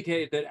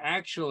 indicated that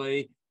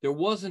actually there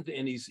wasn't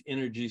any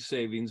energy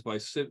savings by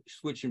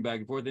switching back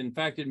and forth. In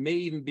fact, it may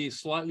even be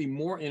slightly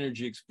more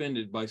energy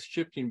expended by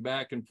shifting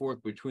back and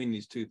forth between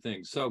these two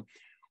things. So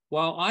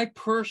while I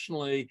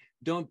personally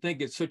don't think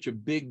it's such a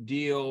big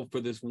deal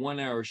for this 1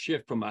 hour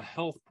shift from a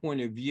health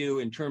point of view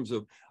in terms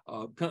of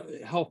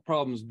health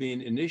problems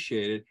being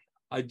initiated,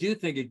 I do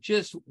think it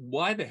just,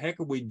 why the heck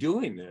are we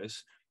doing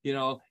this? You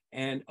know,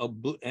 and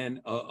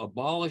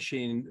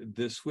abolishing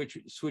this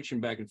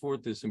switching back and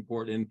forth is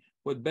important. And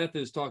what Beth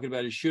is talking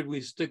about is, should we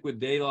stick with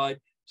daylight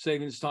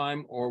savings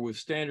time or with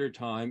standard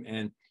time?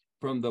 And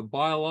from the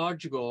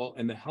biological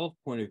and the health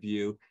point of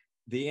view,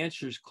 the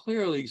answer is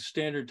clearly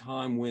standard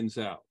time wins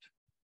out.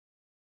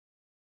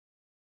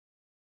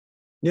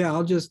 Yeah,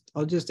 I'll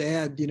just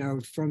add, you know,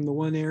 from the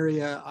one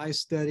area I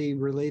study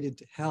related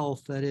to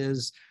health, that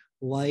is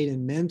light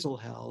and mental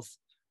health,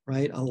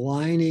 right?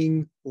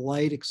 Aligning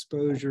light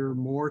exposure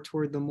more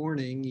toward the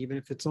morning, even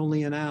if it's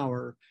only an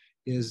hour,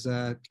 is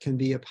can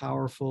be a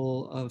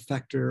powerful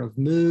factor of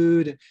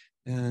mood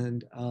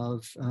and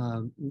of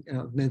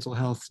mental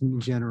health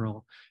in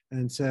general.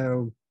 And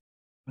so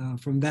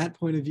from that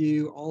point of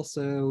view,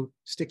 also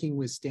sticking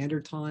with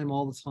standard time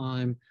all the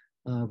time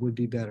would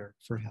be better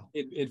for health.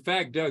 In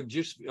fact, Doug,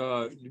 just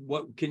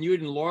what can you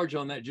enlarge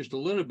on that just a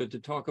little bit to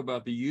talk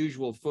about the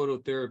usual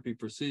phototherapy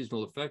for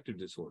seasonal affective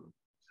disorder?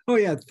 Oh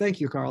yeah,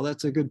 thank you, Carl.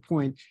 That's a good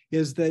point.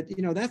 Is that,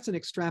 you know, that's an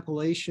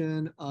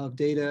extrapolation of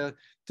data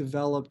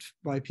developed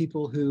by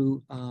people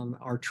who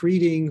are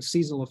treating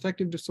seasonal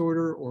affective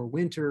disorder or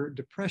winter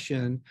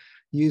depression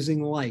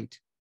using light.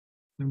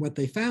 And what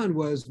they found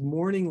was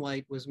morning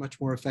light was much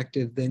more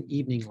effective than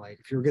evening light.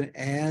 If you're going to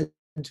add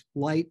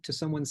light to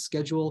someone's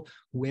schedule,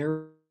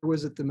 where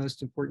was it the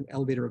most important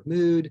elevator of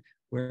mood?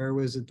 Where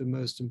was it the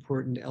most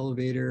important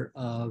elevator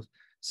of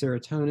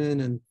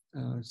serotonin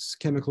and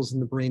chemicals in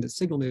the brain that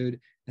signal mood?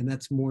 And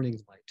that's morning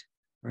light,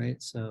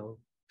 right? So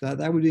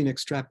that would be an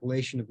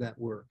extrapolation of that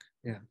work.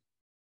 Yeah.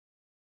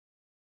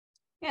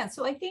 Yeah.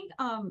 So I think,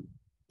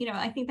 you know,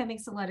 I think that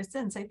makes a lot of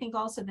sense. I think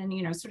also then,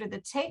 you know, sort of the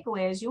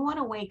takeaway is you want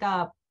to wake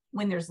up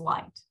when there's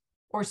light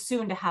or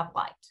soon to have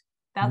light.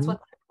 That's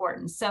what's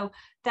important. So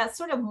that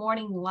sort of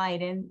morning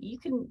light, and you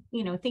can,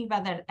 you know, think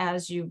about that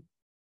as you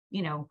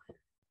know,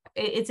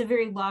 it's a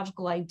very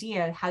logical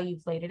idea how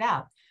you've laid it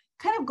out.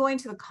 Kind of going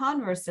to the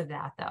converse of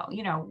that though,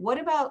 you know, what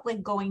about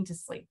like going to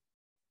sleep?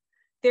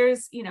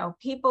 There's, you know,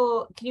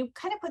 people, can you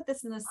kind of put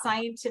this in the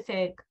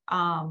scientific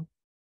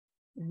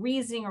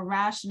reasoning or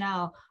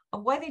rationale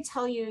of why they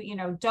tell you, you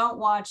know, don't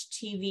watch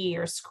TV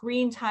or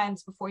screen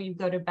times before you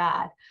go to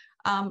bed?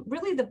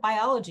 Really the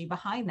biology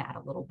behind that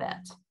a little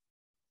bit.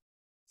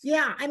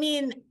 Yeah, I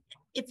mean,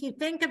 if you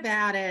think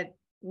about it,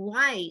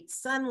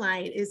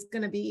 sunlight is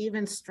going to be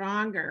even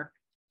stronger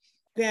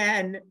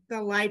than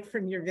the light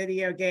from your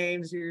video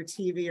games or your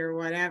TV or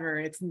whatever.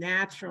 It's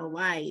natural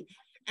light.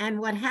 And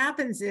what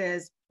happens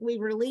is we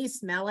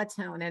release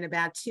melatonin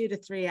about 2 to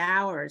 3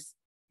 hours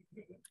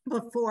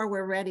before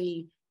we're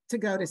ready to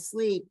go to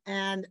sleep.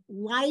 And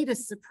light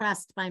is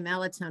suppressed by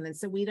melatonin.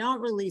 So we don't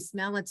release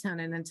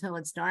melatonin until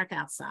it's dark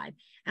outside.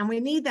 And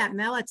we need that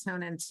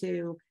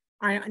melatonin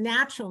our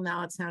natural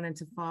melatonin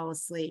to fall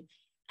asleep.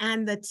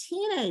 And the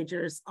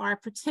teenagers are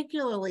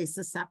particularly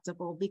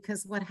susceptible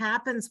because what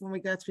happens when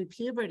we go through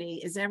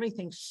puberty is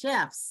everything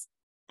shifts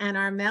and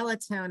our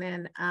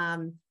melatonin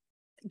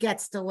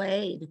gets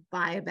delayed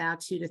by about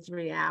 2 to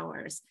 3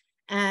 hours.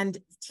 And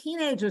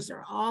teenagers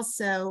are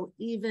also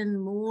even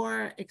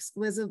more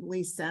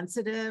exquisitely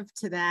sensitive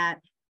to that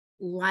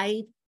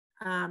light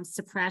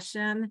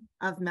suppression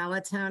of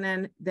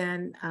melatonin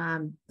than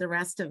the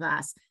rest of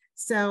us.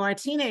 So our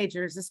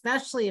teenagers,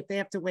 especially if they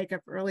have to wake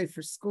up early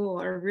for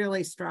school, are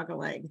really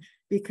struggling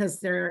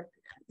because they're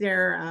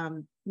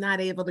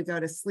not able to go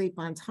to sleep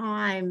on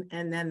time,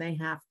 and then they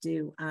have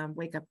to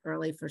wake up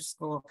early for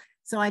school.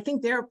 So I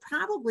think they're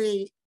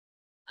probably,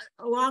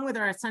 along with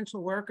our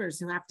essential workers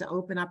who have to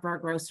open up our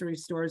grocery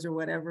stores or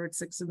whatever at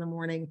 6 in the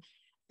morning,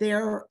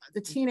 the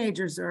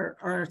teenagers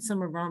are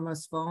some of our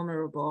most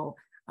vulnerable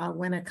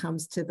when it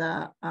comes to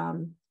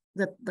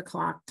the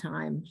clock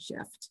time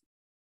shift.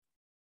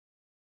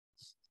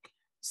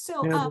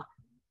 So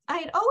I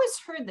had always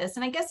heard this,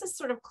 and I guess this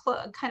sort of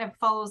kind of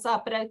follows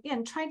up, but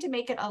again, trying to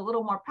make it a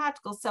little more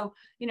practical. So,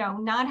 you know,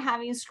 not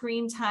having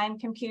screen time,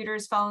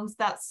 computers, phones,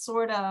 that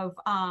sort of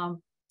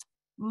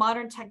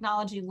modern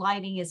technology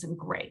lighting isn't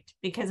great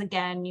because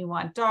again, you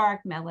want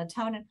dark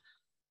melatonin.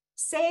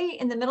 Say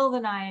in the middle of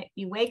the night,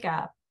 you wake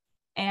up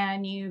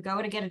and you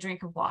go to get a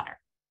drink of water.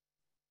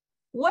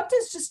 What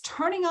does just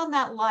turning on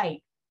that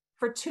light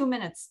for 2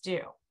 minutes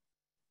do?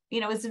 You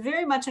know, it's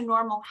very much a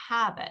normal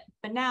habit,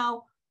 but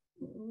now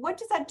what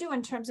does that do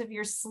in terms of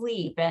your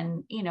sleep?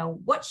 And, you know,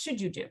 what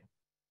should you do?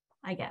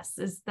 I guess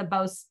is the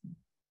most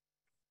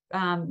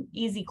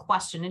easy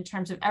question in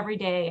terms of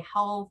everyday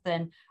health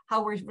and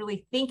how we're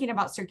really thinking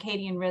about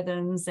circadian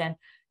rhythms and,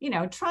 you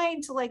know,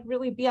 trying to like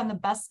really be on the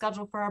best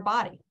schedule for our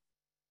body.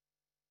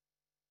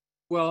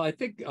 Well, I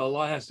think a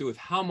lot has to do with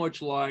how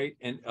much light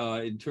and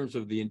in terms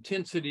of the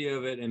intensity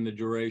of it and the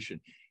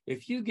duration.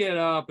 If you get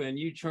up and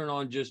you turn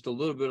on just a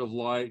little bit of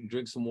light and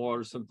drink some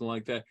water, something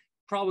like that,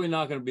 probably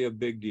not going to be a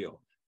big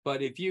deal.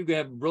 But if you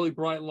have really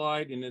bright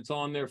light and it's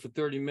on there for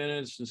 30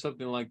 minutes and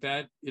something like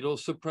that, it'll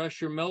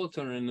suppress your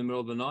melatonin in the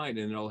middle of the night,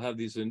 and it'll have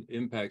these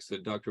impacts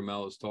that Dr.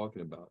 Mallow is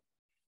talking about.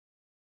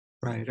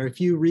 Right. Or if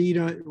you read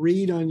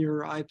on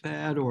your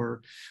iPad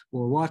or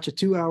watch a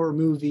 2-hour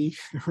movie,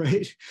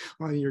 right,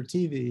 on your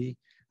TV.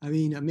 I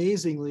mean,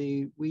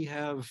 amazingly, we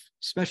have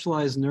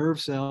specialized nerve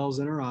cells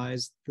in our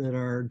eyes that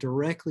are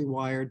directly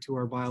wired to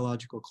our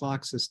biological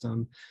clock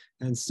system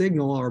and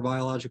signal our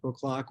biological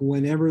clock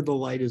whenever the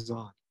light is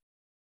on.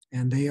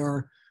 And they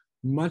are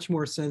much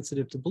more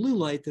sensitive to blue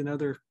light than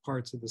other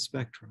parts of the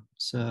spectrum.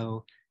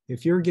 So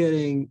if you're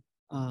getting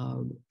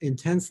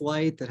intense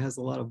light that has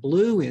a lot of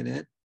blue in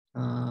it,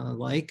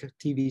 like a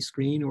TV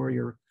screen or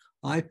your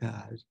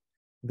iPad,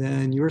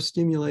 then you're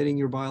stimulating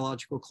your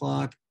biological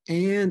clock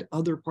and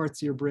other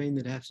parts of your brain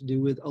that have to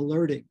do with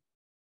alerting.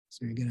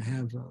 So you're going to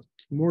have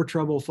more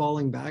trouble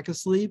falling back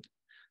asleep.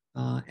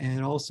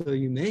 And also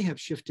you may have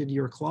shifted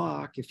your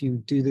clock if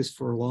you do this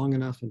for long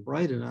enough and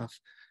bright enough,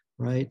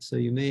 right? So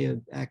you may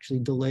actually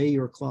delay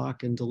your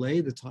clock and delay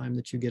the time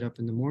that you get up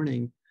in the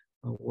morning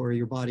or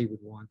your body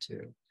would want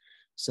to.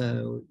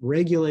 So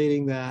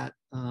regulating that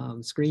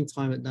screen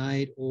time at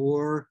night,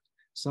 or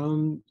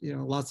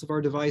lots of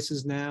our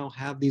devices now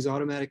have these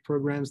automatic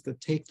programs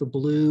that take the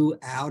blue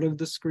out of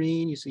the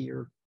screen. You see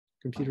your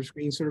computer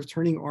screen sort of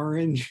turning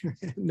orange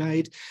at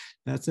night.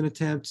 That's an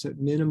attempt at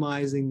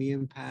minimizing the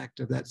impact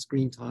of that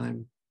screen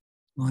time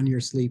on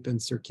your sleep and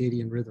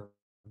circadian rhythms.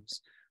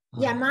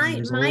 Yeah, my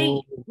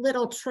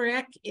little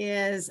trick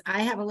is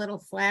I have a little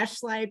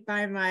flashlight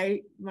by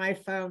my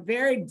phone,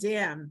 very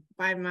dim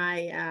by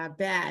my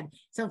bed.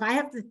 So if I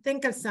have to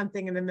think of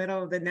something in the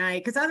middle of the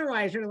night, because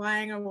otherwise you're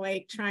lying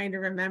awake trying to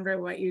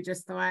remember what you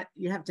just thought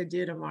you have to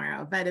do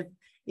tomorrow. But if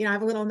I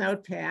have a little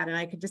notepad and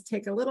I could just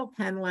take a little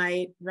pen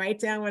light, write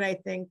down what I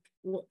think,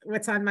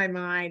 what's on my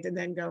mind, and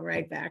then go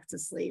right back to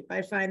sleep.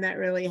 I find that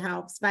really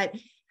helps. But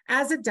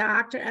as a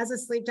doctor, as a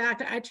sleep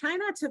doctor, I try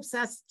not to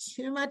obsess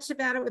too much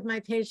about it with my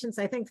patients.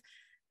 I think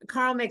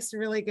Carl makes a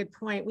really good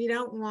point. We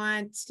don't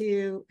want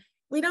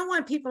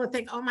people to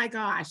think, oh my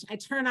gosh, I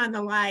turn on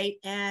the light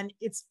and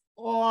it's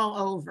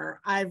all over.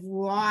 I've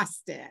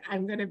lost it.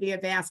 I'm going to be a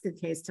basket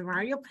case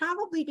tomorrow. You'll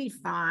probably be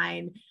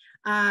fine.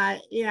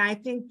 I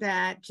think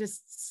that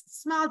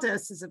just small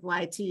doses of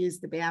light to use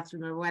the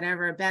bathroom or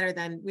whatever are better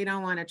than, we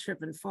don't want to trip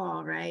and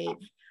fall, right,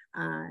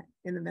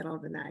 in the middle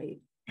of the night.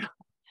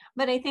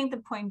 But I think the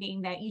point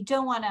being that you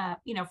don't want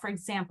to, for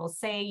example,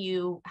 say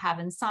you have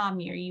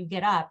insomnia or you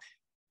get up,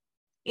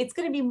 it's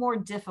going to be more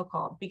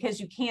difficult because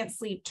you can't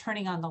sleep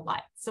turning on the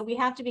light. So we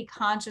have to be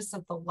conscious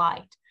of the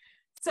light.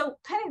 So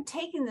kind of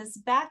taking this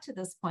back to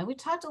this point, we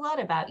talked a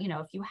lot about,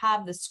 if you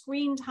have the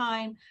screen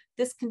time,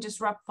 this can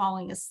disrupt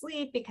falling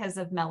asleep because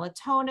of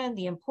melatonin,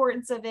 the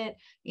importance of it.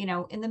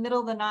 In the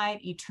middle of the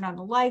night, you turn on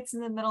the lights in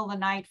the middle of the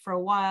night for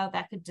a while,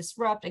 that could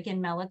disrupt, again,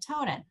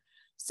 melatonin.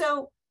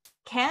 So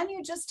can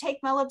you just take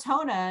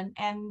melatonin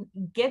and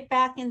get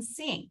back in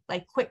sync,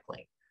 like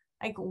quickly?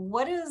 Like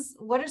what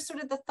are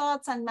sort of the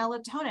thoughts on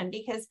melatonin?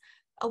 Because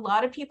a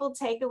lot of people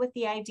take it with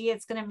the idea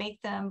it's going to make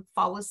them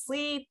fall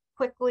asleep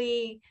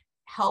quickly,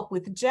 help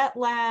with jet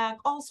lag,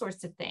 all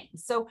sorts of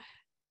things. So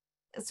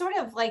sort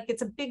of like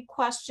it's a big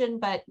question,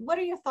 but what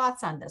are your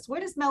thoughts on this? Where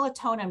does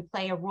melatonin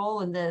play a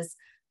role in this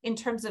in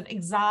terms of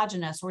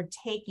exogenous or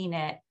taking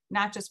it,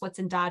 not just what's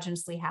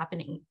endogenously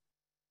happening?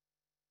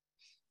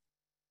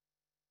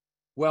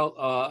 Well,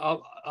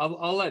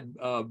 I'll let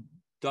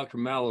Dr.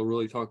 Mallow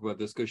really talk about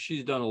this because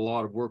she's done a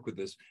lot of work with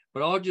this.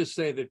 But I'll just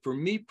say that for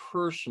me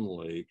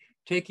personally,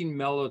 taking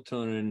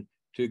melatonin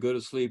to go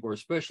to sleep, or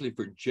especially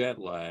for jet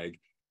lag,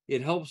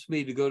 it helps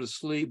me to go to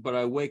sleep, but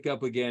I wake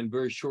up again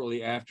very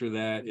shortly after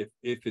that if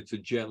it's a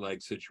jet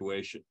lag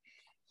situation.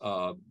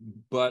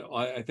 But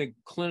I think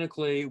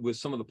clinically with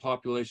some of the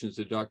populations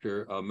that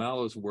Dr.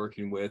 Mallow is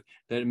working with,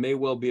 that it may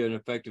well be an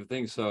effective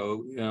thing.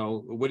 So,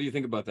 what do you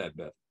think about that,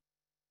 Beth?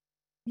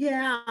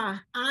 Yeah,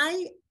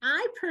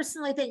 I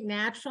personally think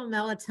natural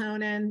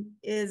melatonin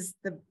is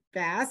the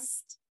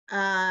best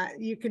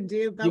you can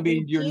do. But you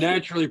mean you're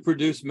naturally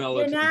produced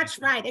melatonin?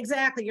 Right,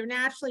 exactly. You're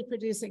naturally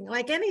producing,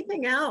 like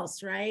anything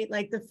else, right?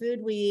 Like the food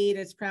we eat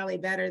is probably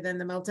better than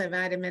the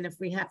multivitamin if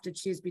we have to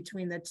choose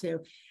between the two.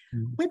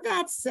 Mm-hmm. With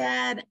that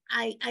said,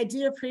 I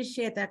do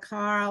appreciate that,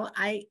 Carl.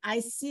 I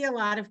see a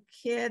lot of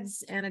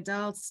kids and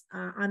adults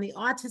on the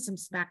autism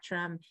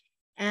spectrum,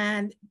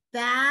 and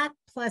that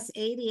plus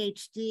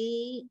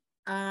ADHD,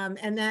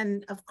 and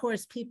then of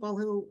course people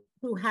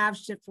who have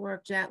shift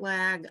work, jet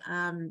lag,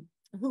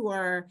 who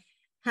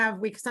have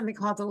something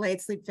called the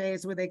late sleep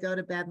phase where they go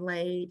to bed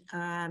late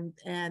and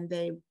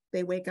they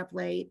wake up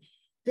late.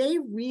 They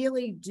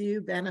really do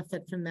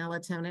benefit from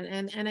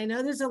melatonin, and I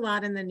know there's a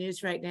lot in the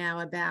news right now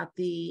about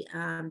the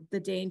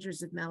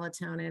dangers of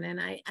melatonin, and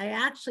I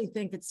actually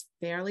think it's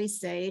fairly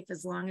safe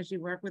as long as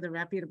you work with a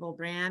reputable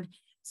brand.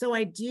 So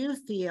I do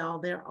feel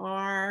there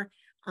are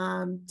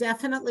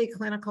definitely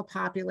clinical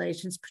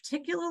populations,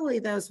 particularly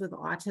those with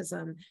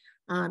autism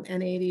and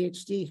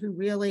ADHD, who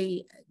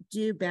really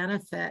do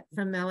benefit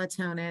from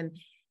melatonin.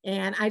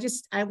 And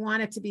I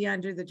want it to be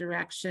under the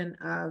direction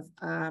of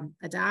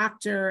a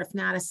doctor, if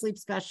not a sleep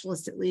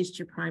specialist, at least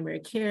your primary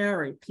care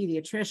or a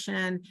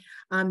pediatrician.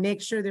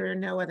 Make sure there are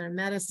no other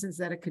medicines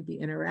that it could be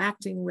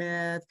interacting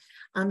with.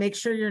 Make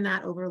sure you're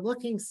not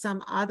overlooking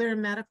some other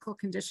medical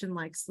condition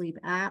like sleep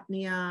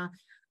apnea.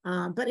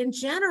 But in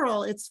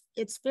general, it's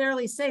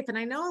fairly safe. And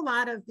I know a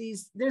lot of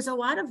there's a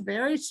lot of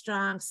very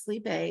strong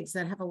sleep aids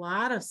that have a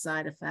lot of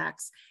side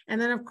effects. And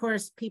then of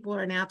course, people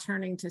are now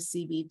turning to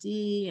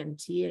CBD and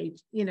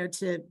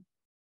to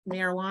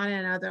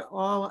marijuana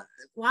and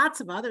lots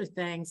of other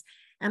things.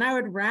 And I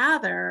would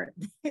rather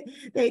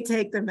they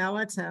take the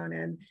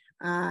melatonin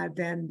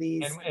than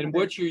these. And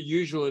what's your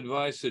usual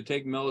advice, to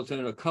take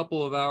melatonin a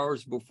couple of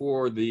hours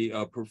before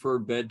the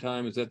preferred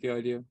bedtime? Is that the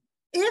idea?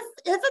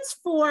 If it's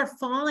for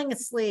falling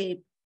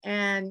asleep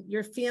and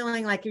you're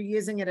feeling like you're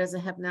using it as a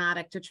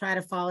hypnotic to try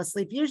to fall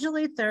asleep,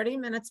 usually 30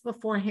 minutes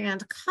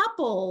beforehand,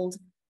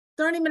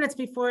 30 minutes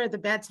before the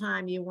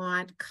bedtime you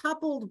want,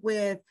 coupled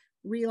with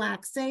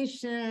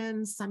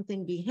relaxation,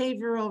 something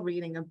behavioral,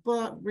 reading a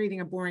book,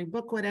 reading a boring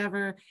book,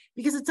 whatever,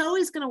 because it's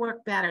always going to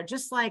work better.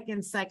 Just like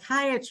in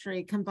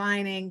psychiatry,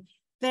 combining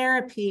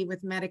therapy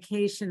with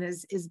medication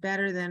is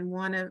better than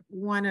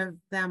one of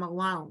them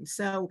alone.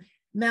 So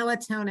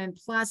melatonin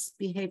plus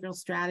behavioral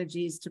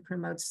strategies to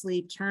promote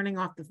sleep, turning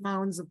off the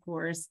phones, of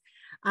course.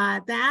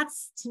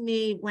 That's, to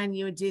me, when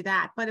you would do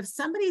that. But if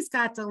somebody's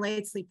got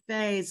delayed sleep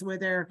phase where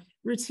they're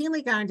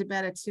routinely going to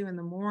bed at 2 in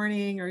the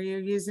morning, or you're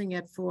using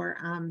it for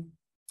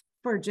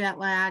jet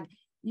lag,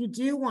 you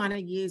do want to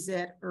use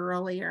it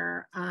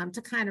earlier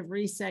to kind of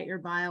reset your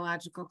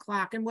biological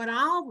clock. And what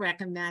I'll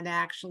recommend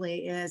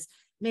actually is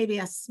maybe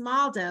a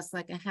small dose,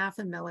 like a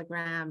 0.5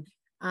 milligram,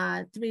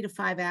 3 to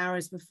 5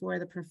 hours before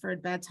the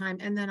preferred bedtime.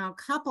 And then I'll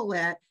couple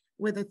it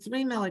with a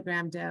 3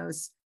 milligram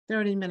dose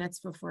 30 minutes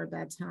before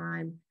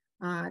bedtime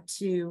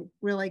to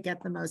really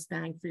get the most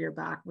bang for your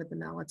buck with the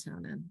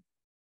melatonin.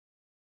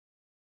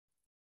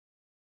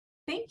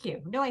 Thank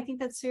you. No, I think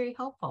that's very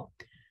helpful.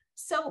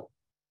 So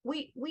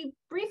we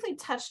briefly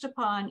touched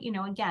upon,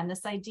 again,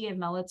 this idea of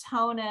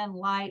melatonin,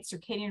 light,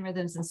 circadian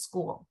rhythms in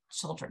school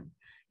children.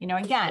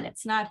 Again,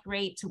 it's not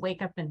great to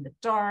wake up in the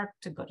dark,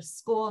 to go to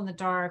school in the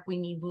dark. We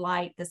need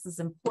light. This is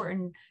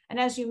important. And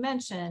as you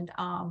mentioned,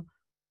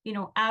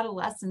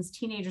 adolescents,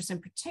 teenagers in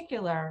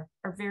particular,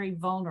 are very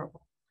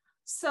vulnerable.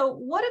 So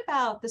what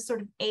about the sort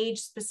of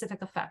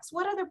age-specific effects?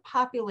 What other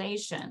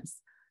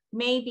populations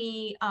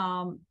maybe,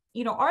 are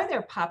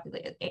there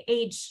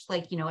age,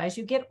 like, as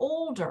you get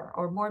older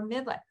or more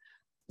midlife,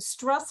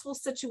 stressful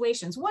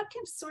situations? What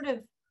can sort of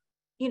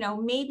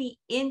maybe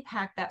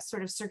impact that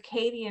sort of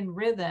circadian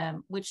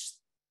rhythm, which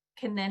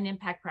can then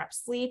impact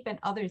perhaps sleep and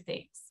other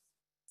things?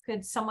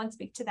 Could someone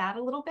speak to that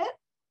a little bit?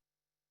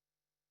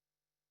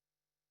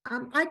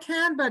 I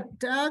can, but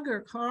Doug or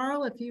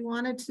Carl, if you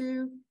wanted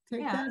to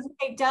take that.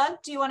 Okay,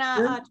 Doug, do you want to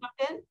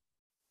jump in?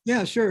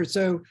 Yeah, sure.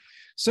 So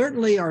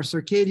certainly our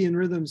circadian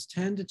rhythms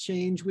tend to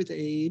change with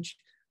age,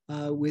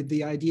 with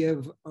the idea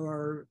of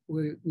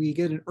we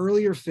get an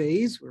earlier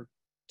phase. We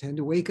tend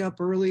to wake up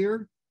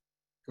earlier,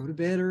 go to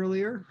bed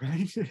earlier,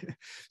 right? So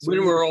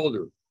when we're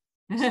older.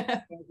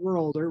 We're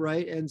older,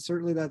 right? And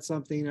certainly that's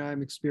something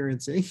I'm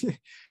experiencing.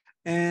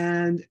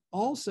 And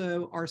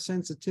also our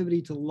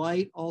sensitivity to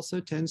light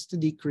also tends to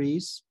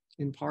decrease,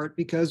 in part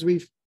because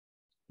we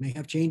may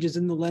have changes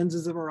in the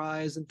lenses of our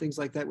eyes and things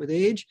like that with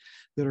age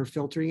that are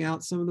filtering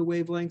out some of the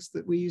wavelengths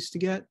that we used to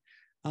get.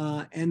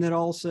 And that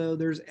also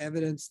there's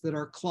evidence that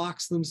our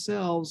clocks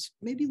themselves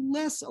may be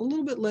a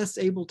little bit less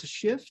able to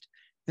shift,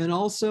 and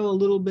also a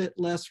little bit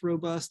less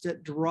robust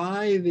at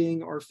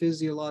driving our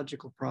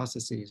physiological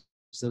processes.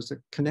 So those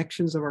are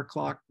connections of our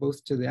clock,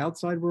 both to the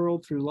outside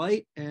world through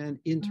light and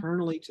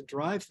internally to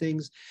drive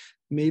things,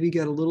 maybe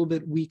get a little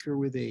bit weaker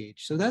with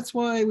age. So that's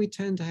why we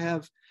tend to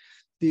have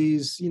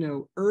these,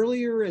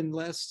 earlier and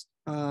less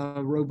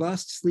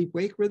robust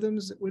sleep-wake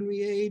rhythms when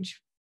we age,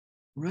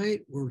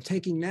 right? We're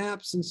taking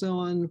naps and so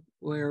on,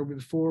 where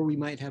before we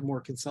might have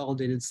more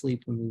consolidated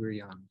sleep when we were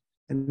young.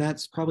 And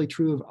that's probably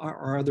true of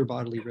our other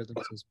bodily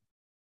rhythms as well.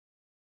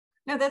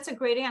 No, that's a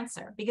great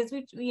answer, because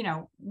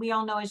we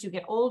all know as you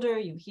get older,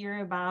 you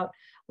hear about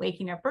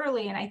waking up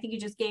early. And I think you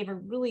just gave a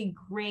really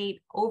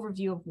great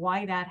overview of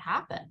why that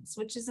happens,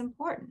 which is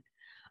important,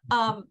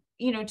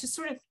 to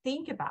sort of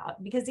think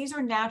about, because these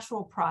are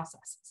natural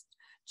processes.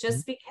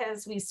 Just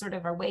because we sort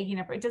of are waking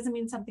up, it doesn't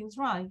mean something's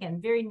wrong. Again,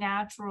 very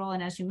natural.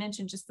 And as you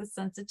mentioned, just the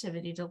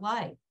sensitivity to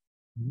light.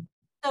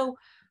 So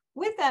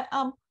with that,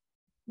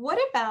 what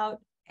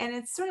about, and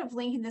it's sort of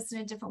linking this in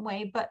a different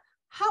way, but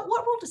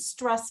what role does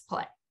stress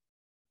play?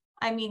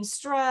 I mean,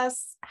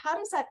 stress, how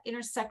does that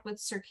intersect with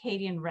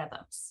circadian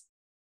rhythms?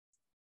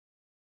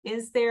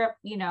 Is there,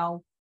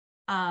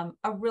 a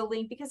real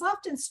link? Because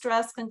often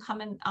stress can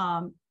come in,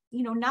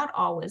 not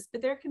always,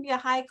 but there can be a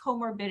high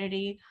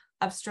comorbidity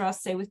of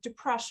stress, say with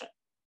depression.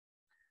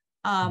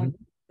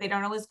 They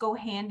don't always go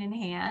hand in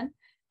hand.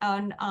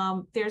 And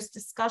there's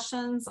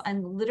discussions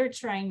and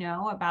literature I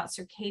know about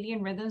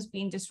circadian rhythms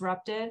being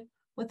disrupted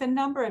with a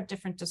number of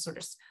different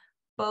disorders,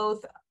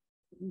 both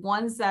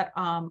ones that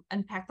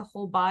impact the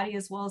whole body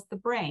as well as the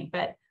brain.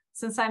 But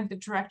since I'm the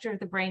director of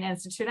the Brain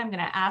Institute, I'm going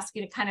to ask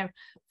you to kind of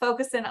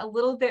focus in a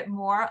little bit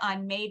more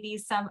on maybe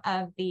some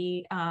of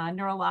the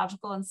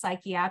neurological and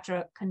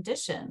psychiatric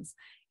conditions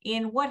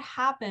in what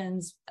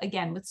happens,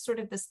 again, with sort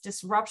of this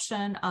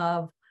disruption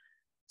of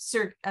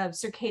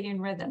circadian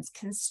rhythms.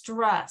 Can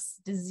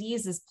stress,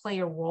 diseases play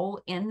a role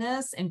in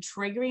this and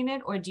triggering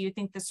it? Or do you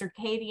think the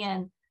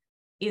circadian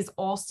is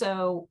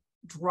also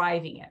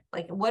driving it?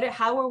 Like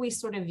how are we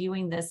sort of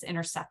viewing this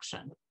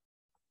intersection?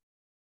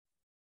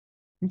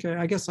 Okay,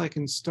 I guess I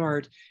can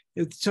start.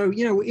 So,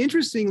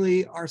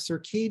 interestingly, our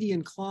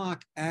circadian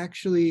clock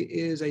actually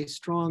is a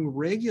strong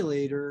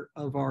regulator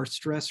of our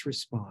stress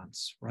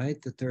response, right?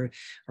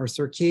 Our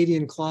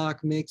circadian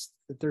clock makes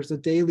that there's a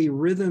daily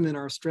rhythm in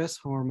our stress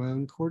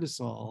hormone,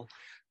 cortisol,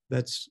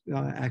 that's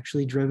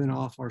actually driven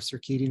off our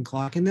circadian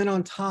clock. And then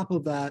on top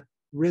of that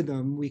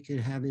rhythm, we can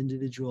have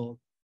individual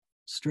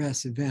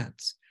stress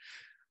events.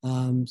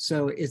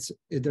 So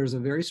there's a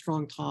very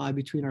strong tie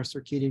between our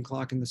circadian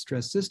clock and the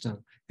stress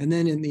system. And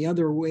then in the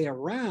other way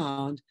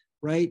around,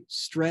 right,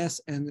 stress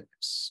and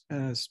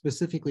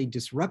specifically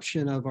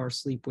disruption of our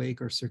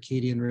sleep-wake or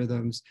circadian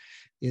rhythms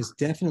is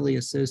definitely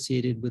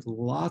associated with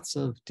lots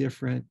of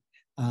different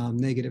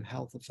negative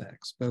health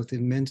effects, both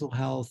in mental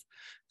health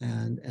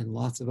and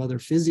lots of other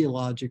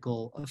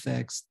physiological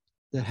effects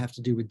that have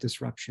to do with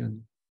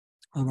disruption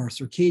of our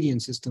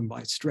circadian system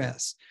by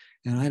stress.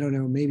 And I don't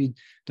know, maybe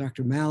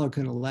Dr. Mallow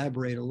can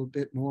elaborate a little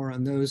bit more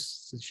on those,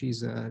 since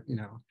she's a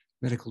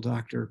medical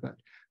doctor, but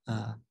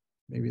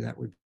maybe that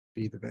would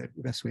be the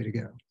best way to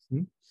go.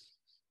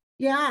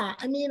 Yeah,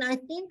 I mean, I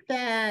think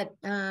that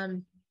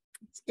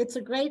it's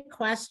a great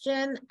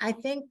question. I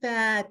think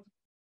that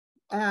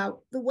the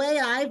way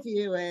I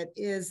view it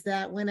is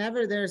that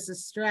whenever there's a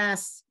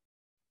stress,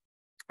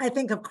 I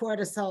think of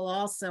cortisol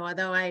also,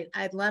 although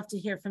I'd love to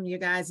hear from you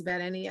guys about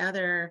any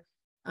other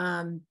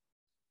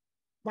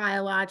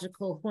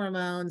biological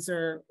hormones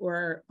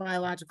or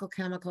biological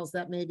chemicals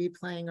that may be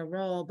playing a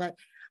role. But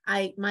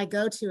my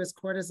go-to is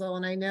cortisol.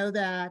 And I know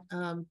that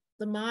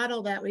the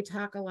model that we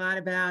talk a lot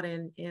about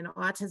in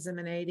autism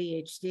and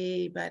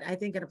ADHD, but I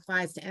think it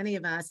applies to any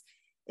of us,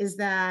 is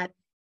that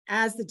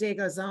as the day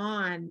goes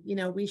on,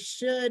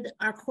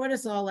 our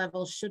cortisol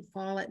levels should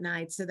fall at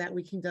night so that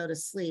we can go to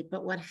sleep.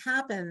 But what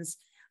happens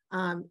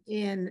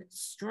in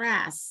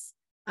stress,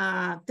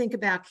 think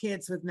about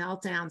kids with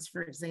meltdowns,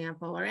 for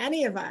example, or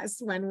any of us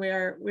when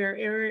we're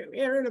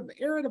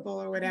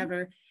irritable or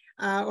whatever,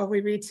 or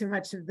we read too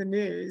much of the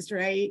news,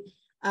 right?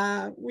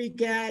 We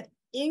get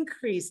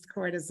increased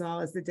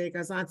cortisol as the day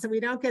goes on. So we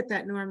don't get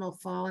that normal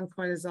fall in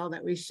cortisol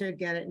that we should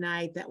get at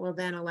night that will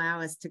then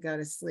allow us to go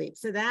to sleep.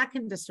 So that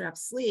can disrupt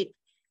sleep.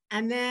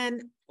 And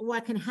then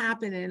what can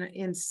happen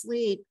in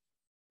sleep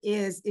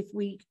is if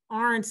we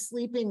aren't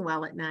sleeping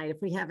well at night, if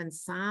we have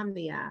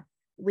insomnia,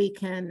 we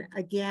can,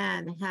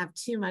 again, have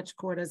too much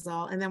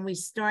cortisol, and then we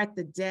start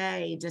the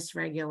day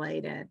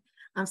dysregulated.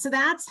 So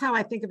that's how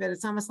I think of it.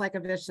 It's almost like a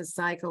vicious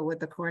cycle with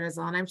the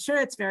cortisol. And I'm sure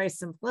it's very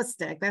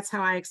simplistic. That's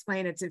how I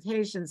explain it to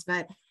patients.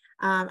 But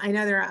I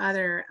know there are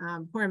other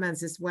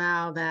hormones as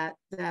well that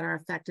are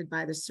affected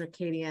by the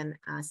circadian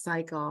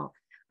cycle.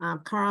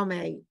 Carl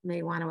may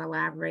want to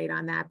elaborate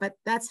on that. But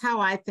that's how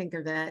I think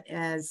of it,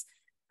 as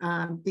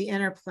the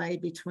interplay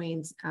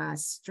between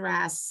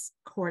stress,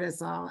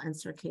 cortisol, and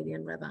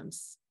circadian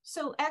rhythms.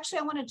 So actually,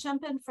 I want to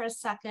jump in for a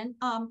second.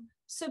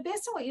 So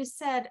based on what you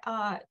said,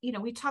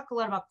 we talk a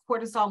lot about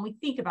cortisol and we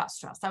think about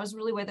stress. That was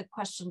really where the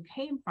question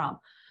came from.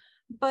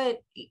 But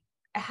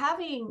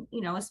having,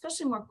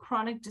 especially more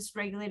chronic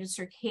dysregulated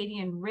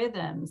circadian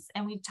rhythms,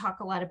 and we talk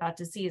a lot about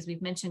disease,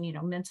 we've mentioned,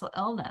 mental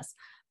illness,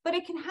 but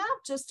it can have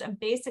just a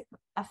basic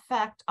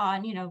effect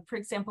on, for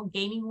example,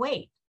 gaining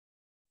weight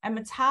and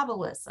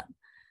metabolism.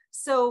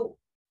 So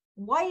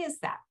why is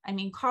that? I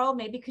mean, Carl,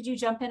 maybe could you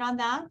jump in on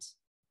that?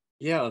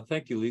 Yeah,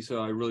 thank you, Lisa.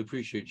 I really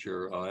appreciate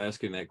your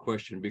asking that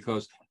question,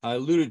 because I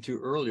alluded to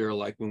earlier,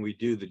 like when we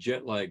do the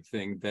jet lag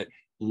thing, that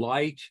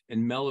light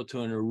and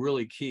melatonin are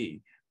really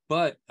key.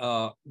 But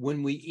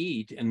when we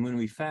eat and when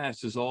we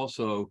fast is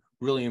also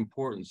really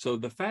important. So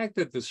the fact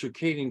that the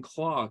circadian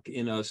clock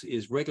in us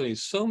is regulating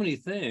so many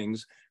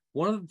things,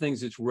 one of the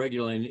things it's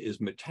regulating is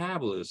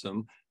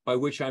metabolism, by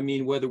which I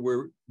mean whether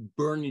we're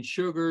burning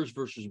sugars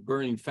versus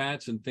burning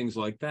fats and things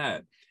like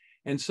that.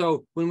 And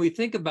so when we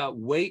think about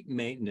weight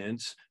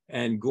maintenance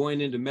and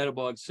going into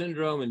metabolic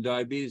syndrome and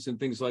diabetes and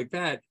things like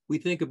that, we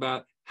think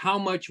about how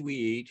much we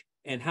eat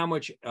and how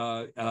much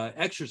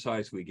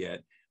exercise we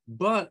get.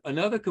 But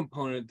another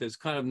component that's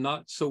kind of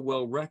not so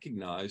well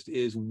recognized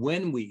is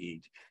when we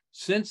eat.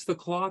 Since the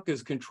clock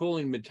is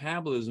controlling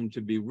metabolism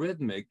to be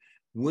rhythmic,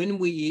 when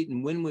we eat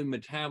and when we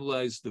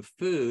metabolize the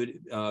food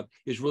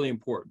is really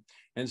important.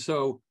 And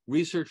so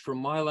research from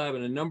my lab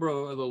and a number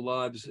of other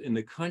labs in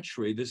the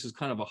country, this is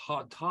kind of a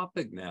hot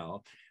topic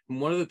now. And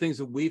one of the things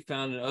that we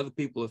found and other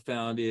people have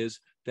found is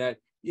that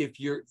if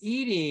you're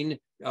eating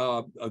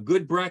a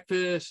good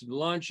breakfast,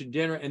 lunch, and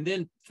dinner, and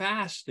then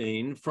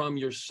fasting from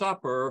your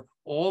supper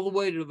all the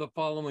way to the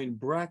following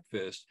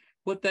breakfast,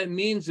 what that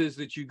means is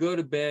that you go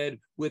to bed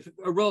with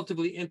a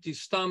relatively empty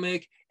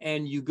stomach,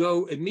 and you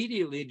go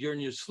immediately during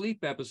your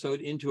sleep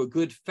episode into a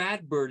good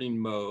fat burning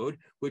mode,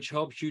 which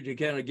helps you to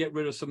kind of get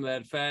rid of some of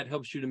that fat,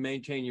 helps you to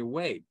maintain your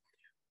weight.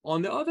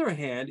 On the other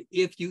hand,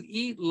 if you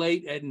eat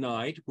late at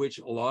night, which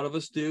a lot of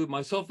us do,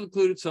 myself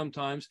included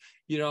sometimes,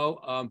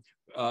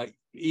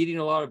 eating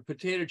a lot of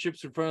potato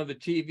chips in front of the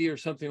TV or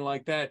something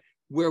like that,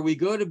 where we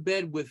go to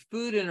bed with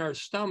food in our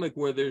stomach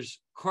where there's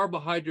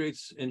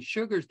carbohydrates and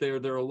sugars there,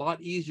 they're a lot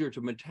easier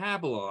to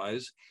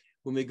metabolize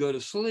when we go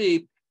to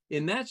sleep.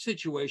 In that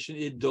situation,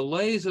 it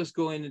delays us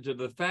going into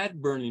the fat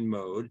burning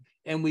mode,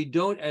 and we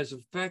don't as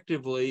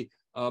effectively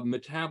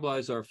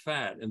metabolize our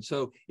fat. And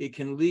so it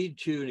can lead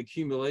to an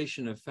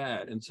accumulation of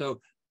fat. And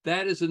so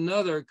that is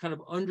another kind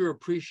of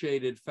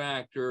underappreciated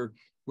factor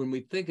when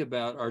we think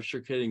about our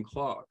circadian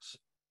clocks.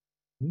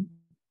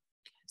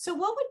 So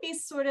what would be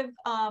sort of,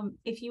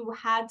 if you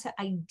had to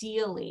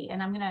ideally,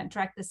 and I'm going to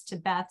direct this to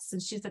Beth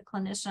since she's a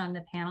clinician on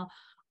the panel,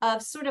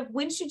 of sort of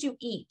when should you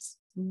eat?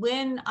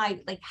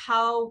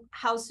 How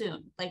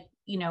soon?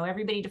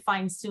 Everybody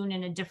defines soon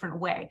in a different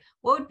way.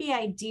 What would be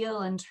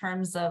ideal in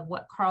terms of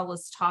what Carl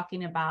was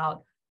talking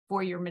about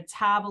for your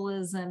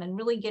metabolism and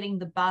really getting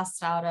the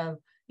best out of,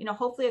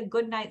 hopefully a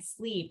good night's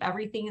sleep,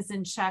 everything is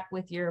in check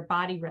with your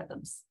body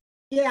rhythms?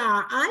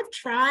 Yeah, I've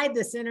tried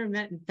this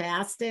intermittent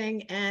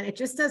fasting and it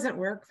just doesn't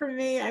work for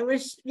me. I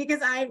wish,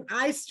 because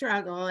I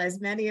struggle, as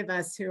many of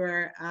us who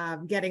are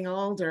getting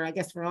older, I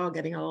guess we're all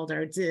getting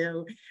older,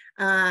 do.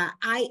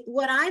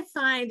 What I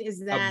find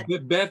is that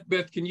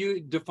Beth, can you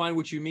define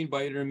what you mean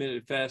by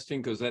intermittent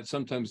fasting? Because that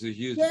sometimes is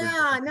used.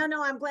 Yeah,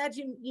 no, I'm glad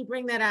you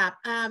bring that up.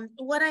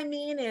 What I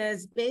mean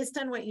is, based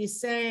on what you're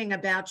saying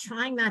about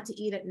trying not to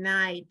eat at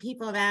night,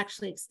 people have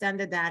actually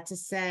extended that to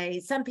say,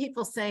 some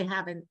people say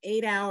have an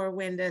 8-hour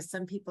window.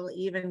 Some people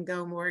even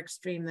go more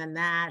extreme than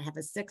that, have a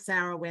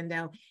 6-hour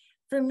window.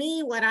 For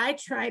me, what I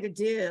try to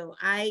do,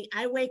 I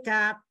wake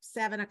up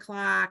 7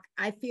 o'clock.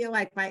 I feel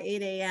like by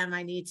 8 a.m.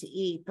 I need to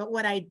eat. But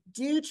what I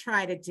do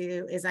try to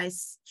do is I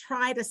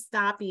try to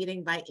stop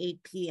eating by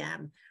 8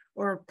 p.m.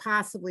 or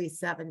possibly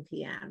 7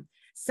 p.m.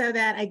 so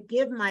that I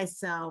give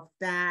myself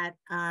that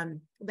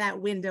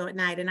window at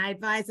night. And I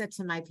advise that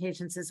to my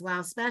patients as well.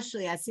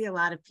 Especially, I see a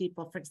lot of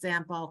people, for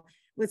example,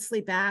 with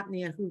sleep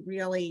apnea who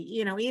really,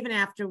 even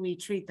after we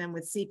treat them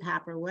with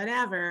CPAP or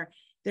whatever,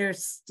 they're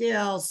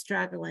still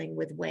struggling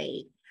with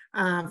weight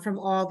from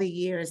all the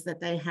years that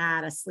they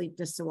had a sleep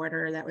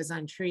disorder that was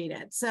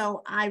untreated.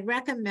 So I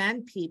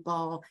recommend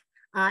people,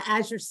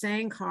 as you're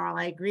saying, Carl,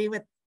 I agree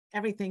with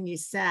everything you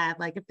said.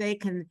 Like if they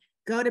can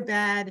go to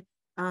bed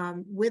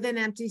with an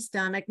empty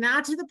stomach,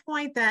 not to the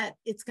point that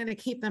it's going to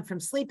keep them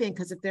from sleeping,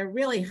 because if they're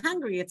really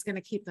hungry, it's going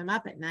to keep them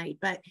up at night.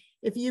 But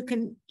if you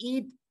can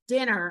eat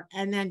dinner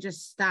and then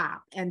just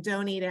stop and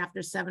don't eat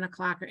after 7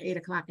 o'clock or 8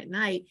 o'clock at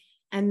night,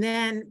 and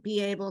then be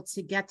able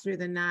to get through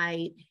the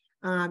night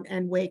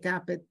and wake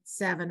up at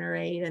 7 or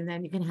 8, and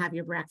then you can have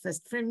your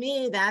breakfast. For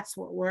me, that's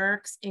what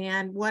works.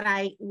 And what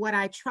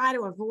I try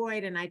to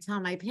avoid, and I tell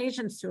my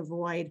patients to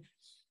avoid,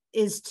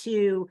 is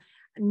to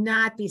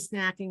not be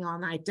snacking all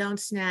night. Don't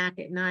snack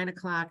at 9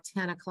 o'clock,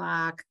 10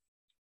 o'clock,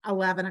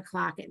 11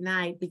 o'clock at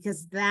night,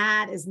 because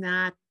that is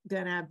not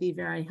going to be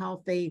very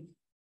healthy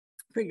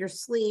for your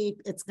sleep.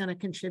 It's going to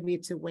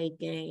contribute to weight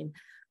gain.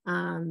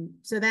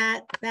 So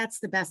that's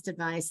the best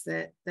advice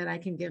that I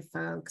can give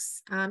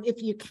folks.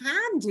 If you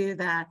can do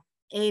the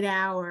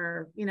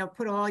 8-hour,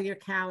 put all your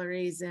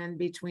calories in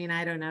between,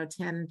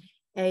 10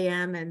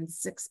 a.m. and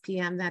 6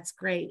 p.m., that's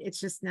great. It's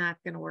just not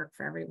going to work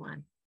for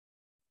everyone.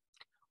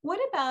 What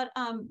about,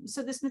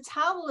 so this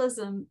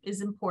metabolism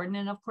is important.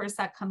 And of course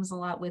that comes a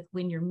lot with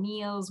when your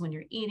meals, when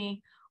you're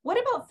eating. What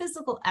about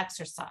physical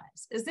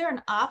exercise? Is there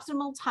an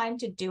optimal time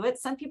to do it?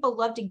 Some people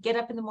love to get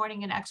up in the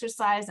morning and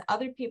exercise.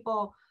 Other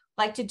people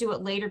like to do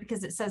it later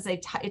because it says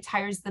it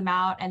tires them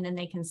out and then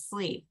they can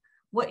sleep.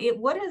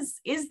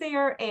 Is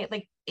there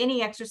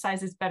any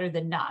exercise is better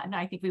than none?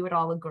 I think we would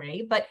all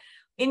agree. But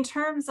in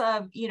terms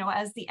of,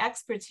 as the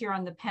experts here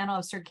on the panel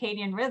of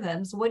circadian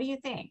rhythms, what do you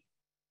think?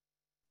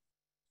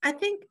 I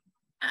think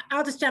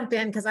I'll just jump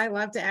in because I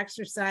love to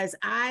exercise.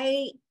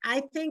 I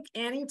think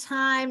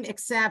anytime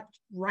except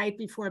right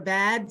before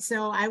bed.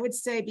 So I would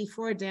say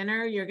before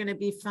dinner, you're going to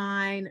be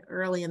fine.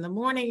 Early in the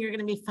morning, you're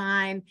going to be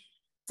fine.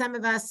 Some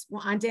of us,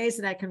 on days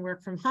that I can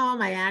work from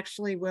home, I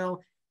actually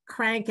will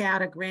crank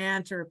out a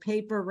grant or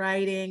paper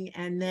writing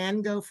and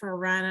then go for a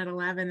run at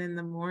 11 in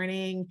the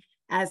morning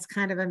as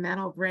kind of a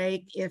mental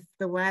break if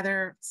the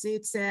weather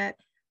suits it.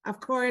 Of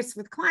course,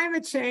 with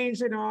climate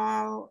change and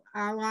all,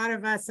 a lot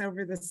of us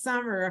over the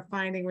summer are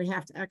finding we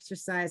have to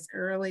exercise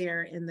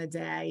earlier in the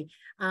day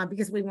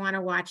because we want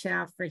to watch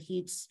out for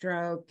heat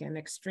stroke and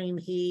extreme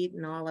heat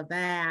and all of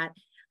that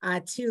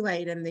too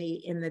late in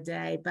the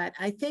day. But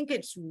I think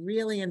it's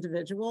really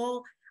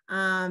individual.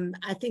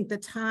 I think the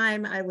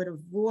time I would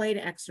avoid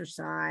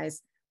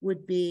exercise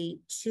would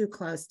be too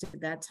close to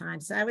bedtime.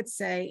 So I would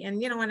say,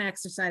 and you don't want to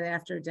exercise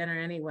after dinner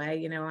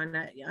anyway,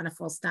 on a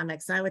full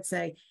stomach. So I would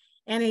say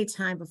any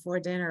time before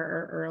dinner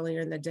or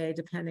earlier in the day,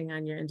 depending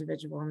on your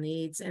individual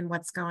needs and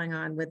what's going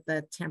on with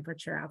the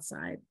temperature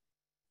outside.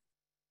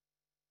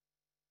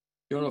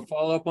 You want to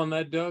follow up on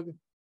that, Doug?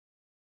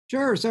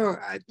 Sure. So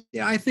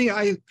I think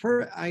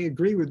I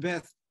agree with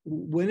Beth.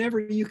 Whenever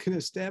you can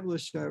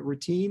establish a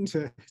routine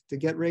to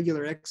get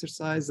regular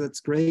exercise, that's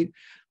great.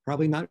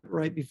 Probably not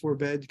right before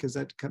bed because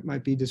that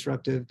might be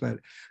disruptive. But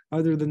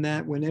other than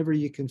that, whenever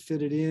you can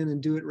fit it in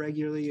and do it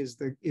regularly is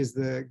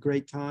the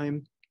great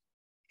time.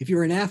 If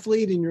you're an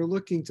athlete and you're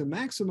looking to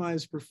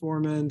maximize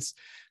performance,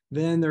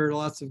 then there are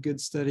lots of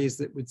good studies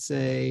that would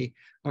say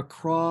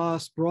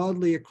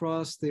broadly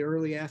across the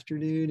early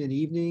afternoon and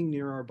evening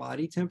near our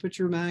body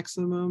temperature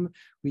maximum,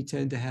 we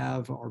tend to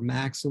have our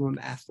maximum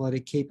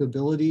athletic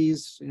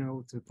capabilities,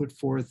 to put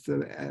forth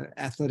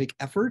athletic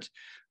effort.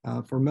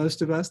 For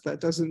most of us, that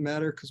doesn't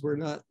matter because we're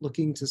not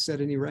looking to set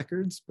any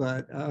records,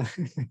 but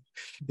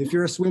if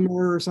you're a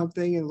swimmer or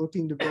something and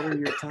looking to better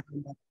your time,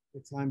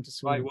 time to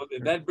swim. Right. Well,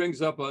 that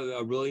brings up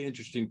a really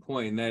interesting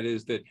point, and that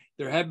is that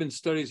there have been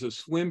studies of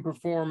swim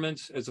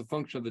performance as a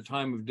function of the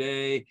time of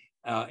day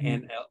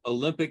and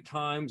Olympic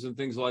times and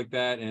things like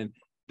that. And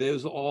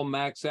those all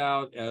max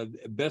out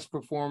best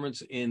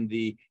performance in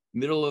the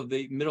middle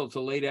to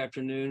late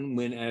afternoon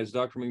when, as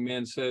Dr.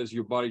 McMahon says,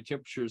 your body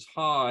temperature is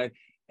high.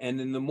 And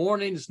in the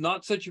morning, it's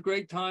not such a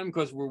great time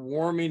because we're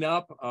warming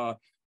up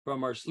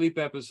from our sleep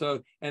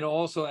episode. And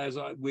also, as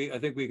I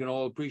think we can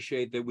all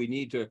appreciate that we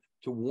need to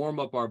warm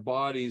up our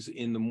bodies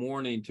in the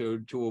morning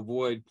to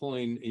avoid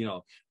pulling,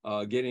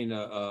 getting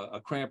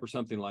a cramp or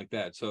something like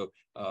that. So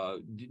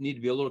you need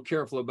to be a little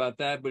careful about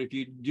that. But if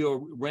you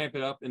do ramp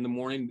it up in the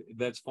morning,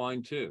 that's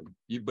fine too.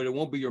 But it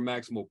won't be your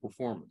maximal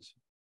performance.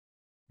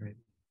 Right.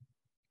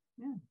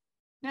 Yeah.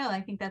 No,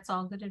 I think that's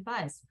all good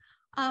advice.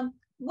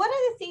 What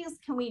other things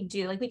can we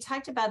do? Like we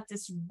talked about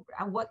this,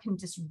 what can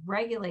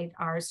dysregulate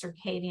our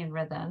circadian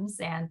rhythms.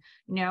 And,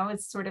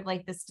 it's sort of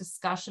like this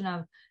discussion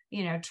of,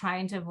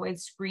 trying to avoid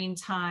screen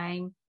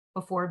time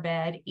before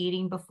bed,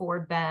 eating before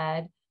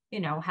bed,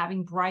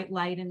 having bright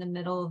light in the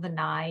middle of the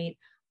night,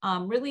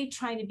 really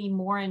trying to be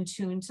more in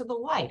tune to the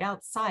light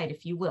outside,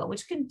 if you will,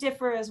 which can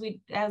differ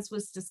as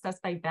was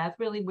discussed by Beth,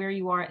 really where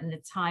you are in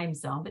the time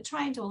zone, but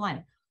trying to align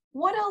it.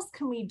 What else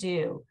can we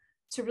do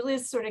to really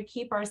sort of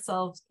keep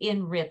ourselves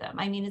in rhythm?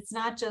 I mean, it's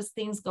not just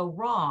things go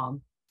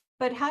wrong,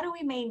 but how do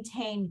we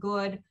maintain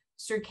good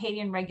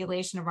circadian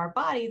regulation of our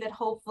body that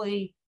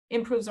hopefully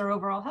improves our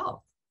overall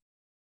health?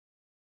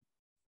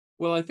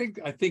 Well, I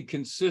think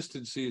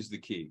consistency is the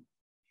key.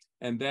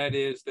 And that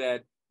is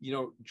that,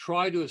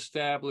 try to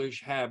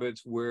establish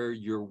habits where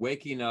you're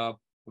waking up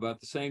about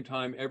the same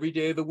time every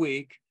day of the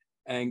week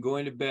and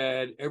going to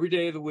bed every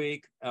day of the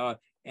week.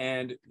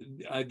 And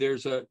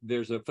there's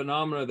a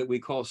phenomena that we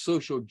call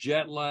social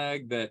jet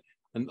lag, that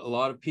a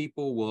lot of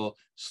people will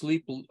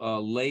sleep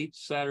late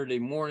Saturday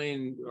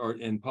morning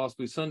and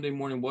possibly Sunday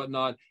morning,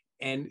 whatnot.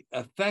 And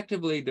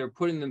effectively, they're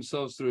putting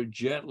themselves through a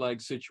jet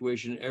lag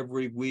situation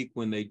every week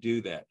when they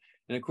do that.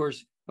 And of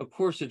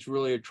course, it's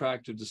really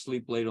attractive to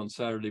sleep late on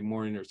Saturday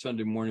morning or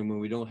Sunday morning when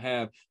we don't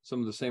have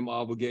some of the same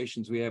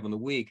obligations we have in the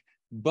week.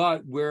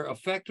 But we're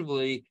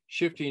effectively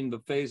shifting the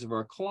phase of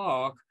our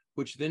clock,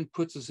 which then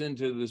puts us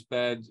into this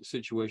bad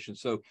situation.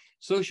 So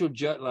social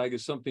jet lag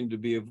is something to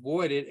be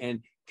avoided,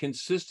 and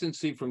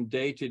consistency from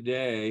day to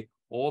day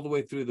all the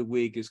way through the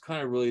week is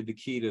kind of really the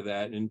key to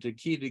that, and the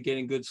key to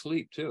getting good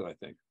sleep too, I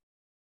think.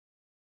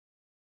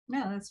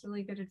 No, that's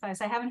really good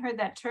advice. I haven't heard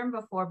that term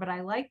before, but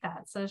I like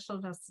that. Social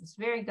justice.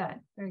 Very good.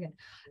 Very good.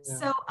 Yeah.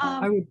 So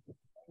I would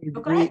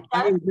agree.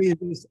 I would agree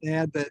and just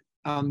add that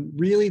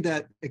really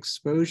that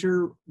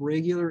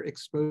regular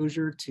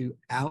exposure to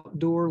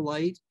outdoor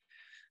light,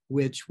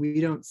 which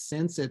we don't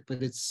sense it,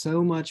 but it's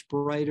so much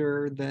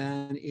brighter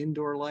than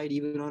indoor light.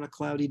 Even on a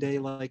cloudy day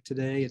like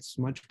today, it's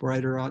much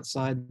brighter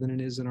outside than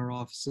it is in our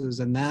offices.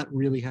 And that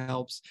really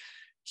helps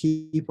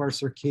keep our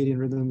circadian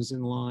rhythms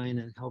in line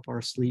and help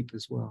our sleep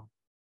as well.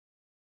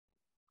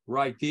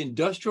 Right. The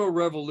Industrial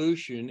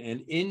Revolution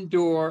and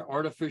indoor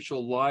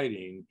artificial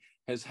lighting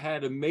has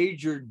had a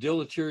major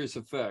deleterious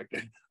effect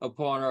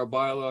upon our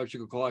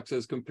biological clocks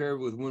as compared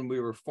with when we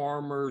were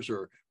farmers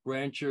or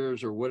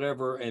ranchers or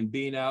whatever and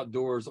being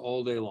outdoors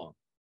all day long.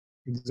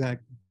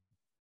 Exactly.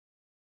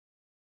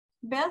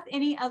 Beth,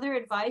 any other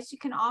advice you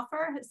can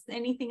offer? Is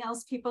anything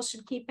else people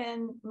should keep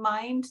in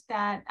mind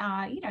that,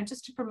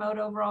 just to promote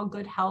overall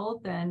good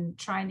health and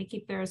trying to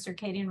keep their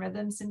circadian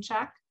rhythms in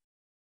check?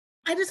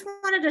 I just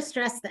wanted to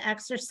stress the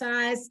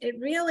exercise. It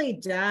really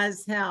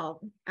does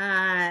help.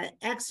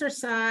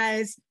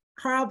 Exercise,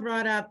 Carl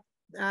brought up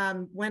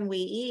when we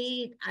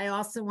eat. I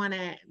also want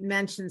to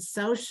mention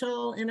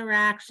social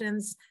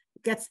interactions.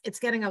 It's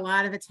getting a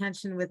lot of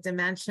attention with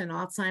dementia and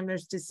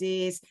Alzheimer's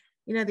disease.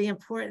 The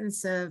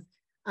importance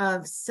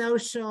of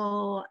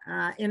social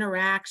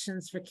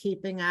interactions for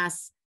keeping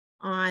us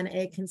on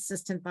a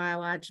consistent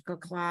biological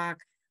clock.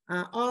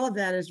 All of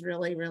that is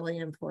really, really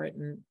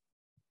important.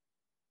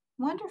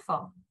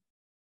 Wonderful.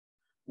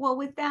 Well,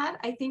 with that,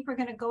 I think we're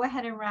going to go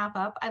ahead and wrap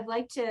up. I'd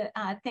like to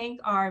thank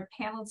our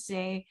panel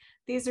today.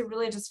 These are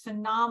really just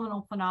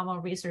phenomenal,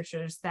 phenomenal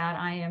researchers that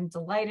I am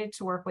delighted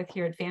to work with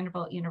here at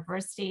Vanderbilt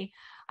University.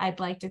 I'd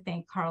like to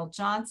thank Carl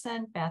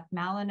Johnson, Beth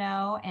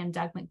Malinow, and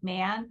Doug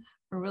McMahon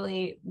for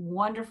really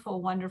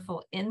wonderful,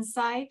 wonderful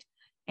insight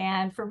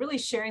and for really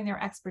sharing their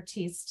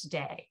expertise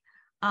today.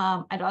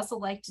 I'd also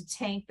like to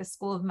thank the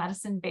School of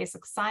Medicine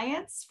Basic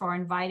Science for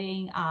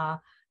inviting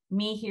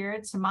me here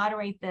to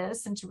moderate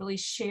this and to really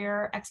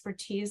share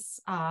expertise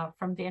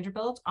from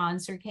Vanderbilt on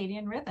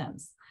circadian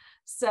rhythms.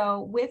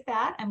 So with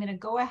that, I'm going to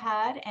go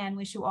ahead and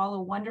wish you all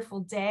a wonderful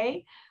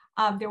day.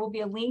 There will be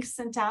a link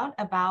sent out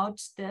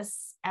about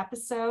this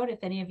episode if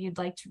any of you'd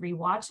like to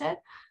rewatch it.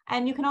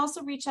 And you can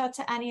also reach out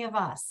to any of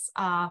us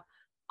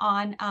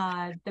on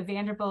the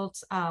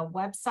Vanderbilt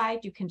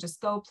website. You can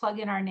just go plug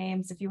in our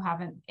names if you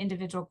have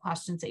individual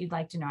questions that you'd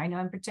like to know. I know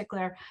in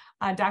particular,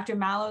 Dr.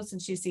 Mallow,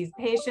 since she sees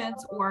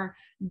patients, or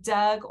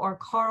Doug or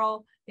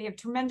Carl, they have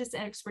tremendous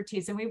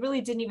expertise. And we really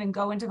didn't even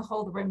go into the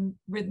whole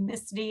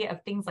rhythmicity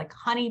of things like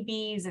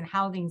honeybees and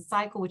how things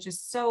cycle, which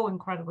is so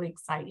incredibly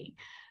exciting.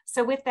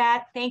 So with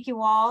that, thank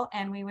you all,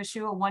 and we wish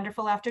you a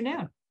wonderful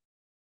afternoon.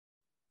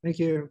 Thank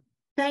you.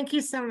 Thank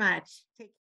you so much.